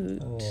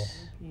 shoot. Oh.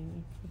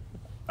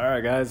 All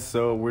right, guys.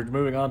 So we're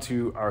moving on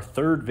to our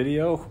 3rd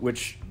video,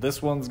 which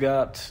this one's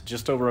got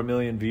just over 1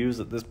 million views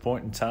at this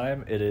point in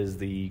time. It is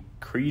the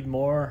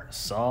Creedmoor,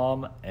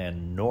 SOM,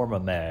 and Norma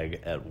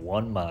Mag at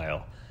 1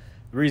 mile.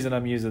 The reason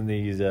I'm using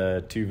these 2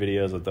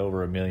 videos with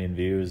over 1 million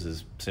views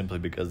is simply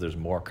because there's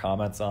more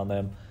comments on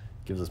them.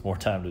 It gives us more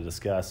time to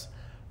discuss.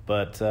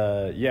 But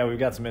we've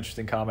got some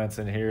interesting comments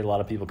in here. A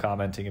lot of people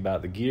commenting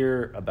about the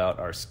gear, about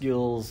our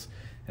skills,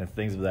 and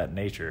things of that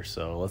nature.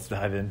 So let's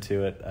dive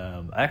into it.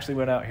 I actually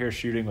went out here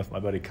shooting with my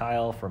buddy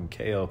Kyle from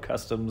KO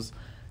Customs.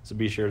 So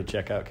be sure to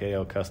check out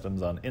KO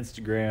Customs on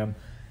Instagram.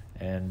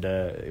 And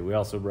we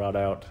also brought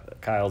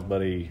out Kyle's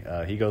buddy.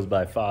 He goes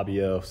by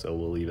Fabio, so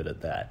we'll leave it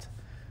at that.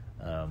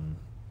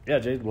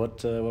 Jade, what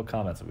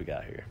comments have we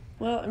got here?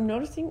 Well, I'm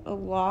noticing a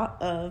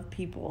lot of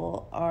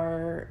people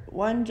are,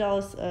 one,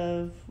 jealous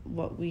of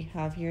what we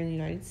have here in the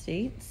United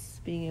States,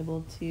 being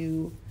able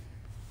to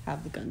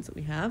have the guns that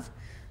we have,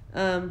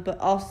 but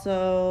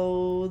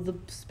also the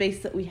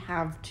space that we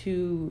have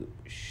to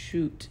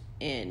shoot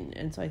in.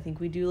 And so I think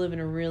we do live in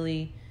a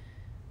really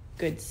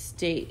good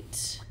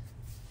state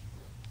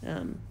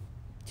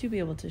to be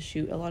able to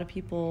shoot. A lot of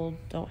people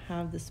don't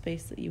have the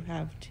space that you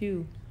have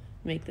to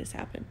make this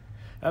happen.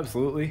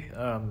 Absolutely.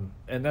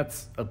 And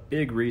that's a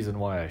big reason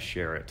why I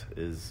share it,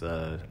 is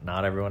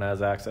not everyone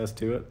has access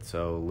to it,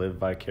 so live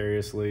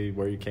vicariously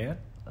where you can.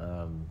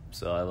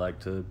 So I like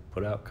to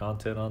put out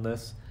content on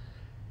this.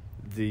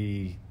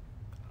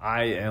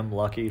 I am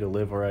lucky to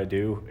live where I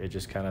do. It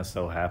just kind of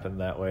so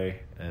happened that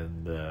way,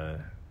 and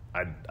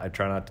I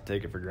try not to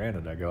take it for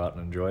granted. I go out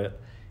and enjoy it.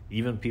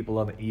 Even people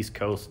on the East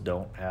Coast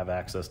don't have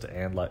access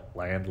to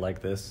land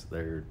like this.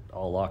 They're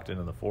all locked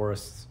in the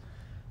forests,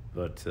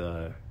 but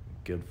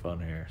good fun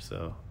here.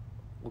 So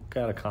what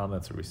kind of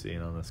comments are we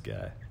seeing on this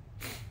guy?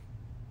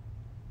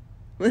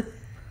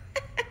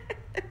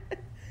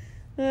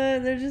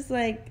 They're just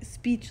like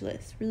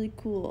speechless. Really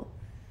cool.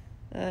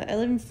 I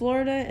live in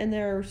Florida, and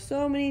there are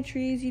so many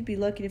trees you'd be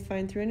lucky to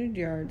find 300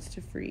 yards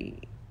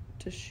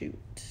to shoot.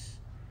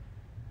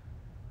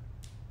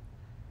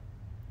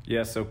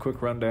 Yeah, so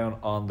quick rundown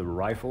on the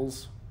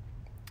rifles.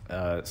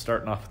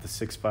 Starting off with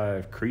the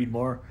 6.5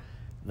 Creedmoor.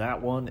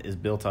 That one is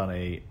built on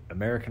a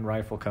American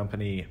Rifle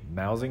Company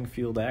Mousing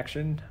Field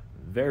Action.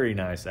 Very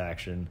nice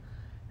action.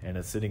 And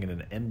it's sitting in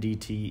an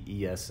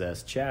MDT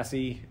ESS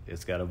chassis.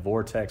 It's got a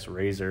Vortex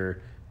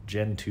Razor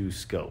Gen 2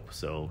 scope.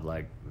 So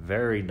like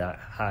very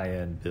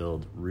high-end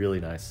build, really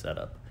nice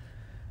setup.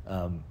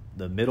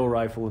 The middle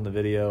rifle in the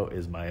video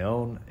is my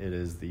own. It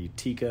is the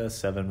Tikka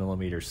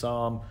 7mm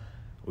SAUM.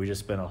 We just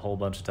spent a whole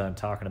bunch of time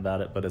talking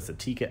about it, but it's a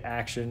Tikka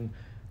Action.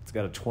 It's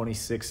got a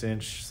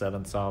 26-inch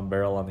 7 SAUM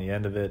barrel on the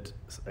end of it,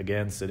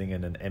 again sitting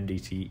in an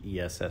MDT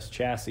ESS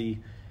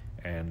chassis.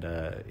 And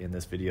in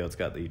this video, it's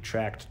got the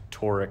tracked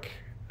Toric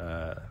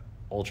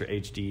Ultra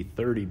HD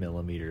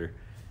 30mm,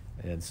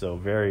 and so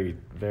very,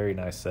 very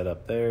nice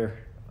setup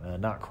there.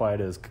 Not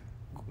quite as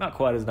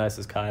nice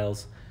as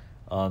Kyle's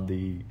on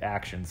the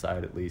action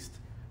side, at least.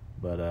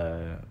 But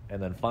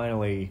and then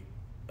finally,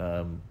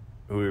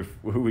 who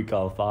we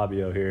call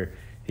Fabio here,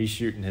 he's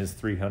shooting his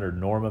 300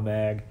 Norma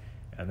mag,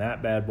 and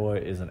that bad boy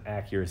is an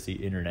Accuracy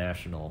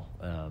International.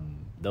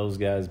 Those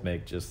guys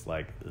make just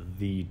like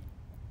the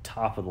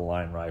top of the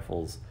line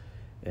rifles,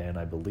 and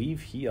I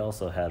believe he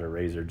also had a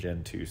Razor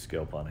Gen 2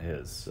 scope on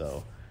his,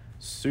 so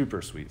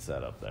super sweet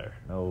setup there,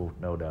 no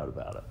doubt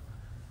about it.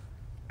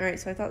 All right,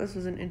 so I thought this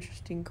was an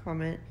interesting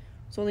comment.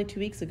 It's only 2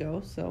 weeks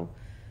ago, so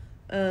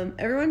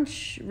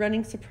everyone's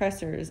running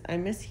suppressors. I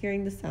miss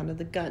hearing the sound of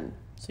the gun.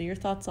 So your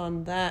thoughts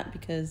on that?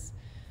 Because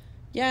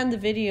in the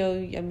video,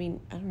 I mean,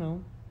 I don't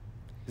know.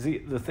 See,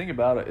 the thing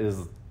about it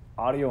is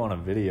audio on a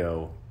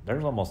video,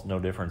 there's almost no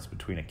difference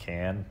between a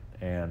can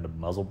and a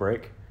muzzle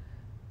brake.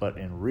 But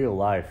in real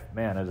life,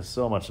 man, it is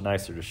so much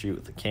nicer to shoot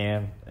with a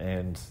can.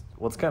 And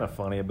what's kind of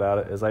funny about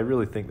it is I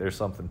really think there's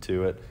something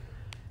to it.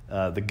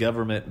 The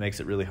government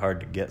makes it really hard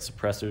to get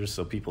suppressors,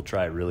 so people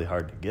try really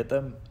hard to get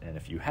them. And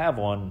if you have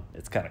one,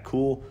 it's kind of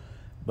cool.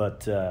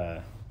 But,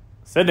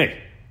 Sydney!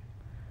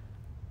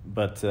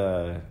 But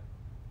at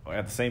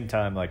the same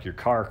time, like, your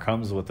car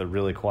comes with a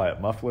really quiet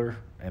muffler,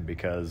 and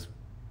because,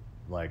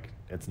 like,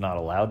 it's not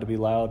allowed to be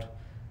loud,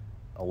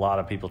 a lot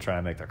of people try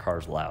and make their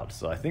cars loud.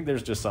 So I think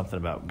there's just something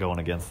about going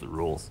against the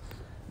rules.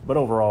 But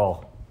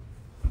overall,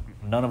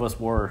 none of us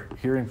wore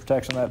hearing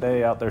protection that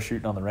day out there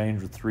shooting on the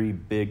range with 3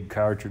 big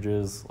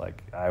cartridges.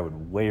 Like, I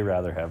would way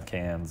rather have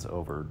cans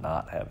over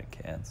not having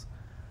cans.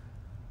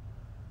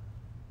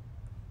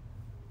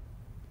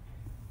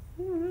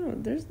 I don't know.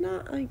 There's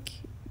not, like,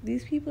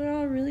 these people are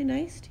all really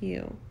nice to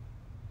you.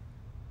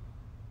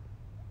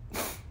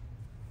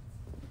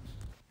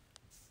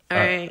 All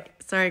right.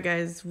 Sorry,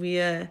 guys. We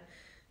had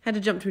to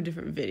jump to a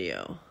different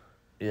video.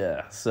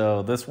 Yeah,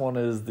 so this one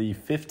is the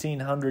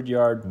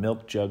 1,500-yard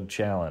milk jug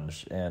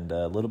challenge. And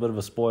a little bit of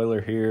a spoiler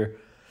here.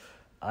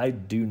 I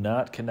do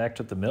not connect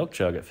with the milk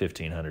jug at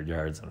 1,500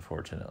 yards,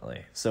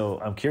 unfortunately. So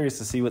I'm curious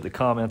to see what the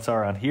comments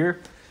are on here,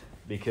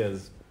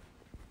 because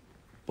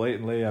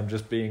blatantly I'm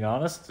just being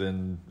honest,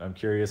 and I'm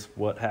curious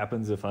what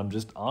happens if I'm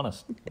just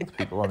honest with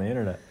people on the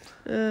internet.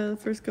 The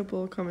first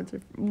couple of comments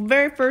are...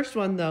 Very first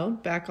one, though,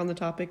 back on the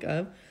topic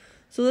of...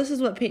 So this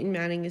is what Peyton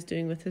Manning is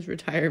doing with his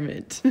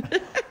retirement.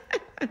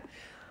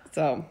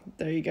 So,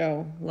 there you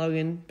go.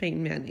 Logan,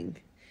 Peyton Manning.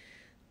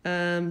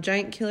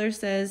 Giant Killer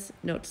says,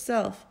 note to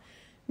self.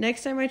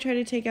 Next time I try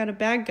to take out a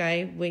bad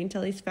guy, wait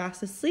until he's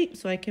fast asleep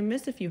so I can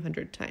miss a few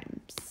hundred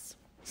times.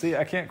 See,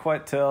 I can't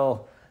quite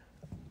tell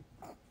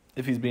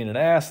if he's being an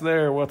ass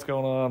there or what's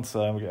going on,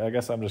 so I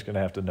guess I'm just going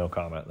to have to no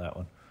comment that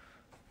one.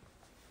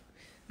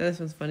 Now, this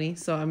one's funny.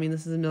 So, I mean,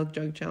 this is a milk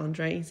jug challenge,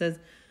 right? He says,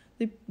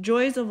 the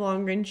joys of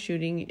long-range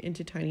shooting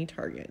into tiny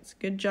targets.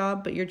 Good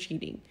job, but you're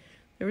cheating.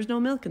 There was no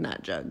milk in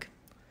that jug.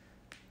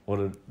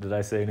 What did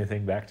I say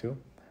anything back to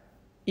him?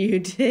 You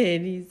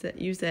did.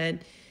 You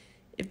said,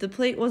 if the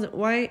plate wasn't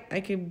white, I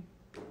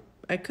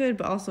could,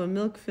 but also a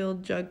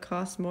milk-filled jug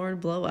costs more to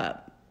blow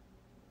up.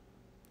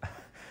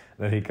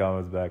 Then he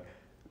comments back,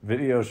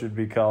 video should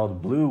be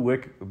called Blue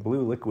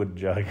Liquid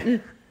Jug.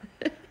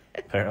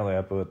 Apparently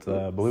I put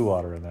blue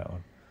water in that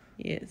one.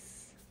 Yes.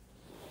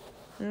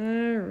 All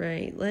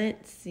right,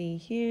 let's see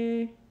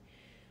here.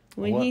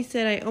 When he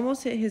said, I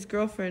almost hit his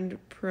girlfriend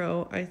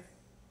pro, I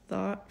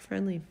thought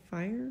friendly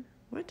fire?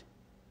 What?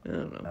 I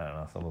don't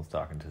know. Someone's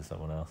talking to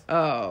someone else.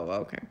 Oh,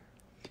 okay.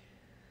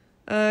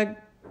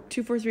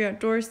 243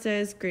 Outdoors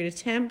says, great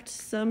attempt.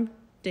 Some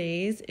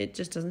days it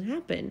just doesn't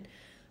happen.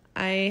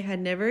 I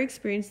had never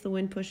experienced the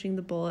wind pushing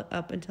the bullet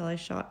up until I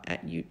shot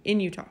in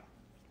Utah.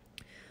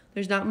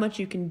 There's not much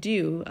you can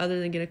do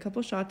other than get a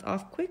couple shots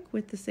off quick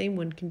with the same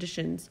wind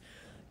conditions.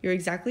 You're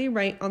exactly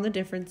right on the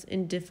difference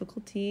in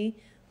difficulty.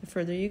 The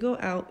further you go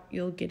out,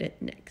 you'll get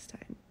it next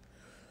time.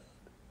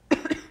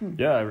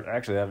 Yeah,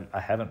 I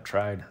haven't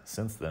tried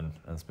since then.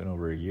 It's been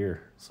over a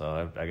year.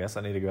 So I guess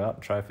I need to go out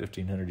and try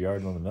 1,500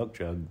 yards on the milk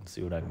jug and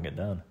see what I can get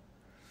done.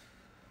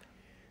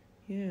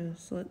 Yeah,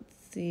 so let's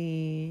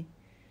see.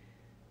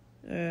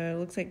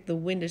 Looks like the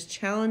wind is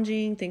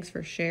challenging. Thanks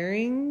for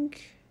sharing.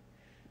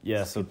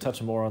 Yeah, so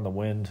touching more on the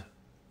wind,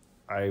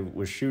 I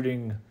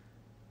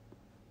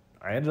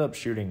ended up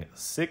shooting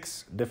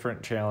 6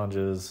 different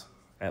challenges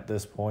at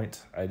this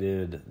point. I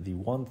did the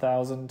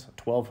 1,000,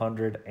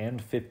 1,200,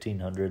 and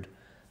 1,500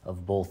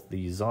 of both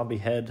the zombie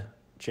head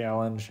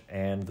challenge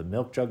and the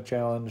milk jug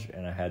challenge,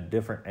 and I had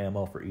different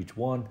ammo for each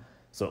one,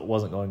 so it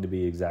wasn't going to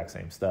be exact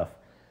same stuff.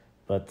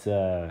 But,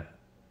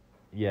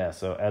 yeah,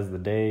 so as the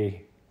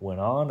day went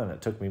on and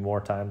it took me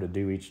more time to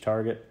do each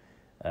target,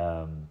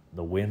 the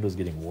wind was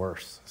getting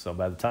worse. So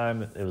by the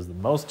time it was the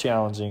most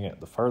challenging at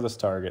the furthest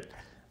target,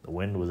 the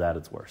wind was at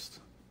its worst.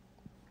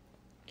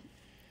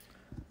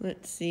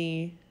 Let's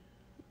see.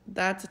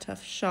 That's a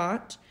tough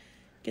shot.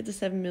 Get the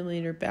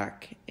 7mm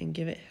back and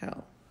give it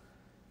hell.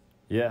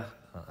 Yeah,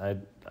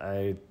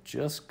 I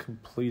just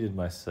completed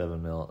my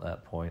 7mm at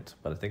that point,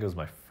 but I think it was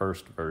my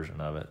first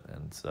version of it,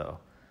 and so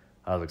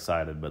I was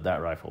excited, but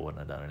that rifle wouldn't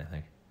have done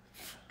anything.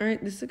 All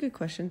right, this is a good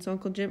question. So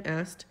Uncle Jim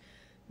asked,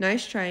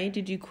 nice try.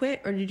 Did you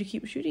quit or did you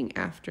keep shooting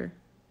after?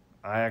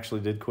 I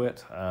actually did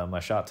quit. I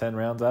shot 10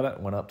 rounds at it,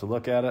 went up to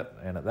look at it,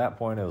 and at that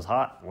point it was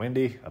hot,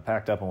 windy. I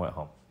packed up and went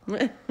home.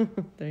 There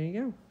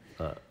you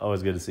go.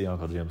 Always good to see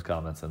Uncle Jim's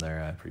comments in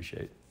there. I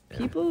appreciate it.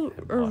 People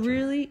are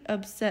really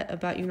upset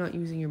about you not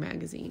using your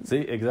magazine. See,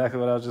 exactly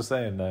what I was just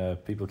saying.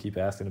 People keep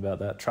asking about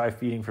that. Try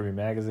feeding from your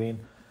magazine.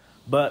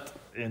 But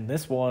in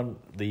this one,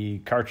 the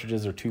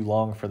cartridges are too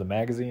long for the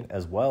magazine,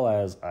 as well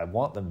as I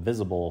want them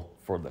visible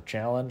for the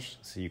challenge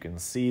so you can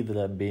see that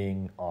I'm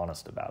being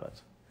honest about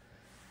it.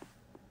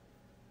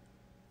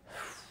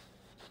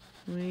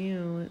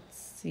 Well, let's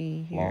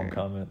see here. Long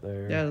comment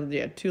there.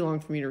 Yeah, too long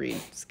for me to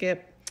read.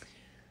 Skip.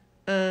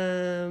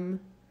 Can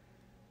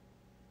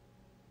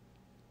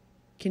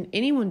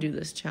anyone do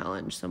this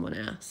challenge? Someone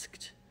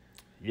asked.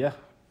 Yeah.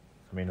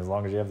 I mean, as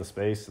long as you have the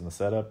space and the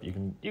setup, you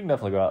can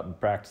definitely go out and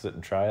practice it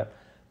and try it.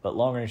 But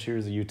Long Range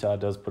Shooters of Utah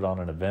does put on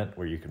an event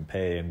where you can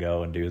pay and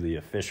go and do the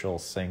official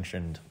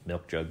sanctioned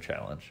milk jug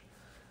challenge.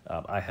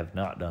 I have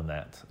not done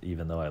that,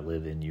 even though I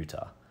live in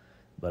Utah.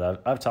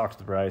 But I've talked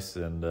to Bryce,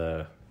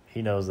 and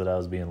he knows that I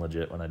was being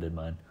legit when I did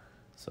mine.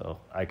 So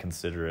I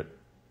consider it,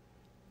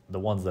 the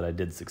ones that I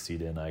did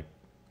succeed in,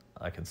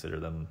 I consider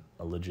them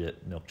a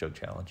legit milk jug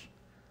challenge.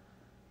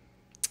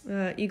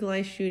 Eagle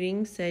Eye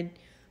Shooting said,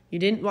 you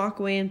didn't walk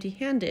away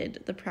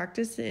empty-handed. The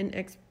practice and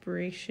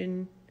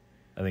expiration...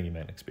 I think you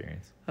meant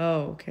experience.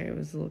 Oh, okay. I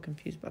was a little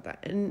confused about that.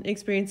 And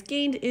experience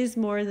gained is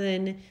more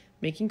than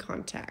making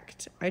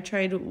contact. I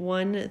tried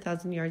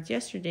 1,000 yards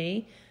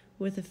yesterday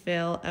with a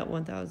fail at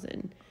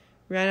 1,000.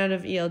 Ran out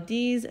of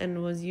ELDs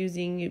and was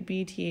using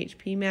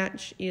BTHP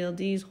match.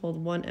 ELDs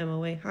hold 1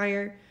 MOA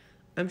higher.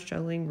 I'm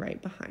struggling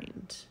right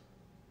behind.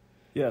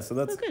 Yeah, so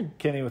that's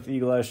Kenny with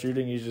Eagle Eye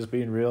Shooting. He's just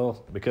being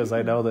real because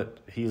I know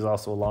that he's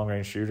also a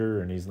long-range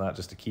shooter and he's not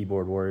just a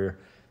keyboard warrior.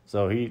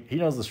 So he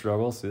knows the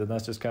struggles, and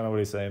that's just kind of what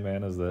he's saying,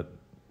 man, is that...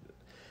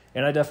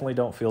 And I definitely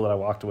don't feel that I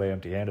walked away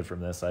empty-handed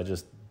from this. I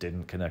just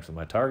didn't connect with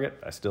my target.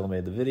 I still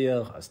made the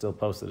video. I still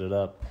posted it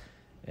up.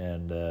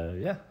 And,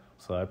 yeah,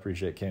 so I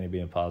appreciate Kenny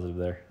being positive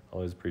there.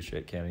 Always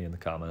appreciate Kenny in the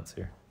comments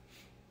here.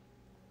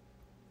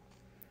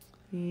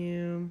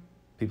 Yeah.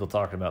 People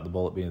talking about the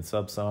bullet being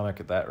subsonic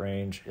at that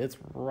range. It's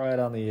right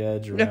on the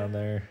edge around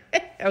there.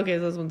 Okay,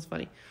 so this one's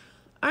funny.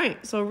 All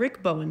right, so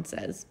Rick Bowen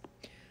says,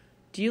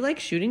 do you like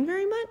shooting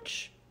very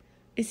much?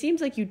 It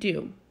seems like you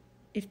do.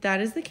 If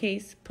that is the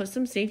case, put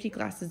some safety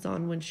glasses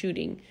on when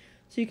shooting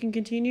so you can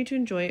continue to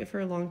enjoy it for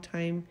a long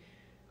time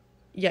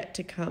yet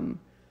to come.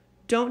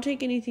 Don't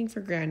take anything for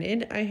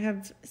granted. I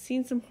have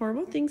seen some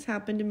horrible things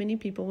happen to many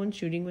people when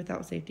shooting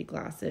without safety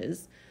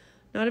glasses.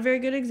 Not a very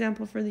good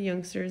example for the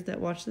youngsters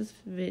that watch this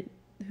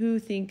who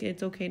think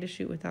it's okay to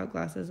shoot without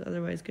glasses,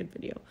 otherwise good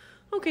video.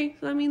 Okay,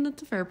 so I mean,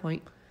 that's a fair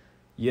point.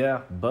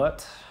 Yeah,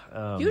 but...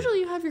 usually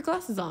you have your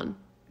glasses on.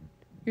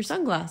 Your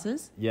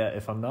sunglasses. Yeah,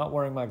 if I'm not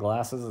wearing my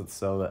glasses, it's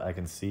so that I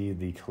can see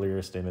the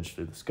clearest image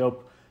through the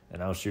scope.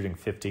 And I was shooting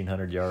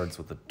 1,500 yards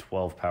with a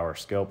 12-power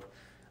scope.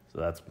 So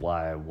that's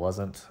why I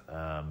wasn't.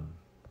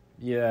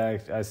 Yeah,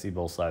 I see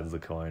both sides of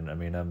the coin. I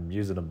mean, I'm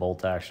using a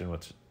bolt action,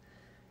 which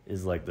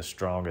is like the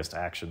strongest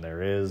action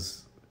there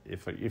is.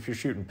 If you're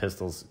shooting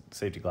pistols,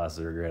 safety glasses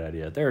are a great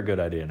idea. They're a good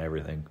idea in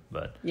everything,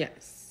 but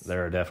yes,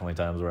 there are definitely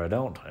times where I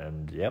don't.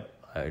 And, yep,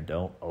 I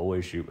don't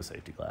always shoot with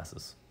safety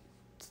glasses.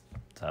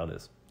 That's how it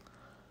is.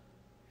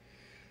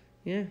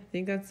 Yeah, I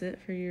think that's it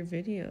for your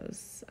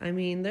videos. I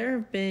mean, there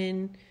have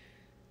been...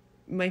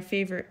 My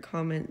favorite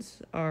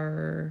comments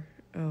are...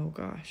 Oh,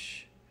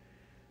 gosh.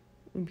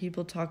 When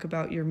people talk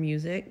about your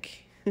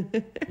music.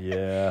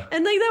 Yeah.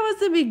 And, like, that was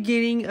the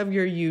beginning of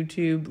your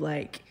YouTube,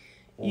 like,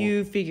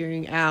 you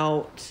figuring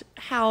out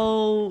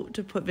how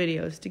to put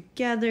videos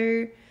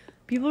together.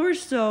 People were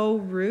so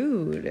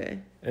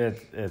rude.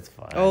 It's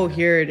fine. Oh,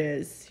 here it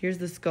is. Here's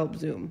the scope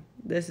zoom.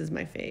 This is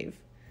my fave.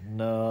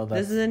 No,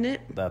 this isn't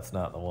it. That's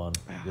not the one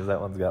because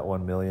that one's got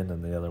 1 million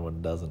and the other one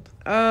doesn't.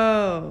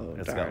 Oh,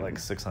 it's got like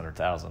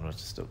 600,000, which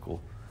is still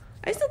cool.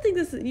 I still think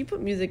this. You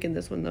put music in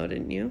this one though,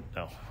 didn't you?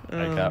 No,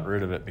 I got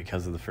rid of it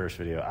because of the first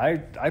video.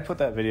 I put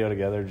that video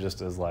together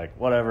just as like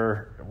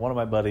whatever. One of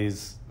my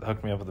buddies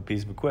hooked me up with a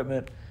piece of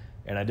equipment,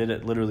 and I did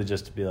it literally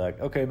just to be like,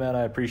 okay, man,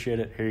 I appreciate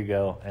it. Here you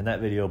go. And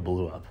that video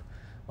blew up.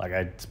 Like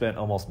I spent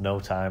almost no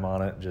time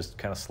on it, just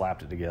kind of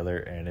slapped it together,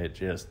 and it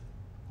just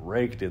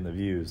raked in the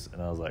views,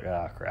 and I was like,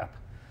 crap.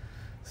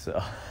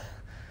 So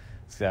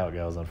see how it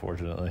goes,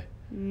 unfortunately.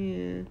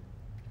 Yeah,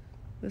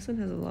 this one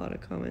has a lot of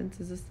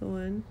comments. Is this the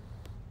one?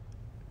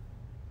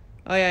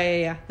 Oh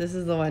yeah, this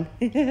is the one.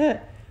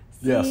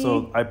 Yeah,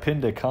 so I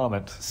pinned a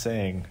comment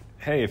saying,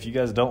 hey, if you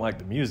guys don't like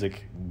the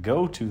music,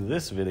 go to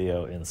this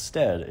video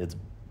instead. It's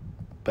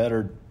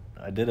better.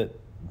 I did it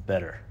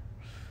better.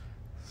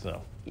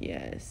 So.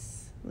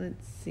 Yes.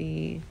 Let's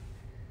see.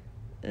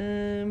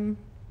 It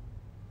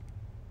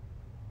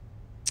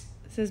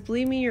says,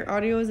 believe me, your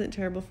audio isn't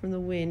terrible from the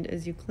wind,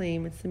 as you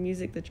claim. It's the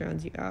music that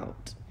drowns you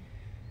out.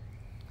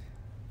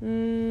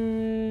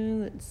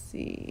 Let's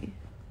see.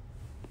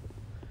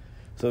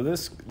 So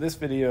this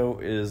video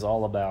is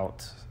all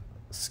about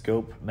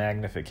scope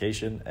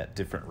magnification at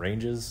different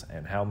ranges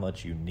and how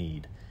much you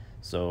need.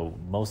 So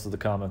most of the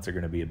comments are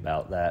going to be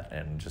about that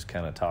and just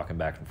kind of talking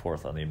back and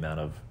forth on the amount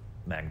of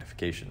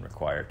magnification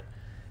required.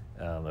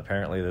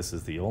 Apparently this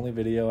is the only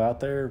video out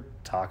there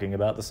talking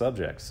about the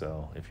subject,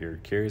 so if you're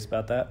curious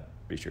about that,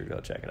 be sure to go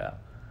check it out.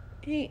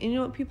 Hey, and you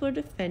know what? People are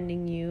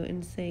defending you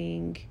and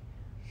saying,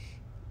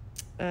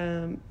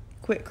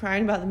 quit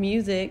crying about the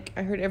music.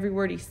 I heard every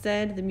word he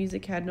said. The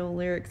music had no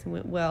lyrics and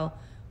went well,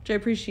 which I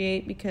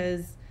appreciate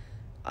because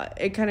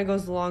it kind of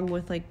goes along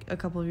with like a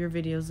couple of your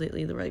videos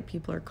lately where like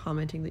people are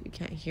commenting that you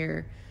can't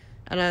hear.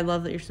 And I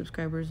love that your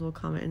subscribers will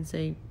comment and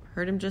say,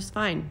 heard him just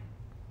fine.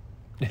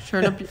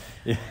 Turn up,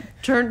 yeah.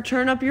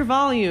 turn up your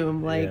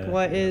volume. Like,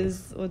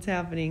 what's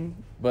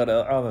happening? But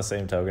on the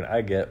same token,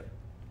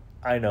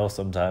 I know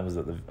sometimes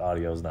that the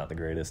audio is not the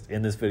greatest.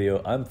 In this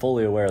video, I'm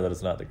fully aware that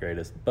it's not the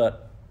greatest,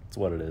 but it's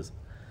what it is.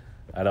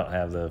 I don't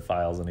have the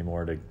files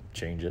anymore to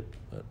change it,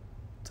 but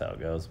that's how it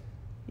goes.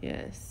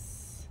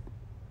 Yes.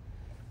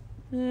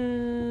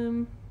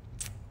 Music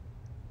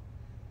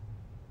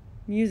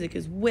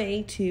is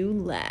way too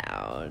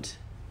loud.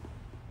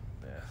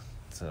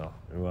 So,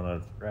 we want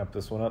to wrap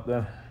this one up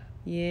then?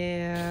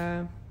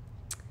 Yeah.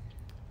 I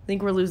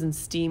think we're losing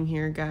steam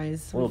here,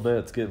 guys. A little bit.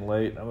 It's getting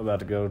late. I'm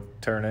about to go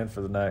turn in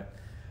for the night.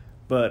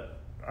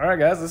 But, all right,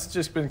 guys, this has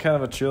just been kind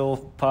of a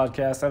chill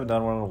podcast. I haven't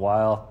done one in a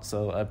while,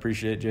 so I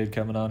appreciate Jade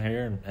coming on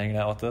here and hanging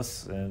out with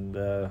us. And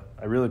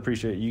I really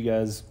appreciate you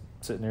guys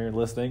sitting here and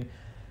listening.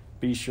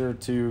 Be sure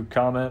to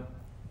comment.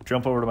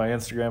 Jump over to my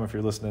Instagram if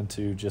you're listening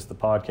to just the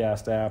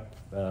podcast app.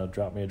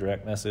 Drop me a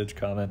direct message.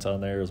 Comment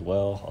on there as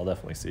well. I'll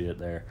definitely see it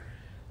there.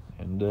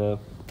 And I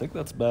think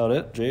that's about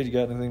it. Jade, you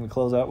got anything to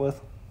close out with?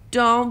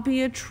 Don't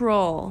be a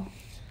troll.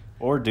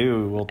 Or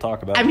do. We'll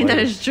talk about it later. That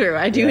is true.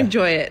 I do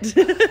enjoy it.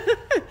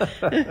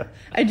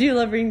 I do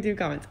love reading through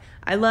comments.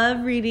 I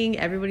love reading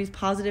everybody's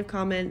positive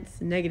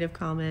comments, negative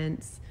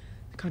comments,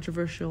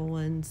 controversial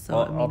ones. So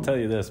I'll tell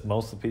you this.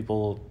 Most of the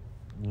people,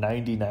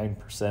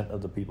 99%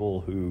 of the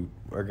people who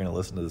are going to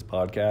listen to this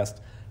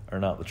podcast are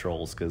not the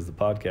trolls, because the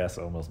podcasts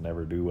almost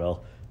never do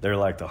well. They're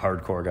like the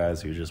hardcore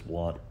guys who just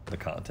want the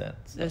content.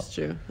 So. That's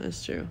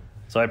true.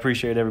 So I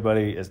appreciate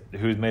everybody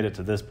who's made it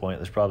to this point.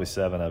 There's probably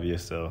 7 of you,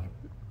 so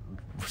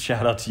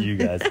shout out to you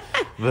guys.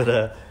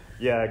 But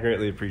yeah, I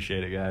greatly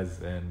appreciate it,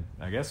 guys. And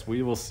I guess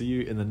we will see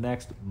you in the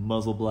next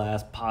Muzzle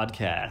Blast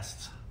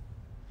podcast.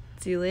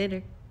 See you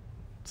later.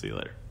 See you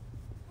later.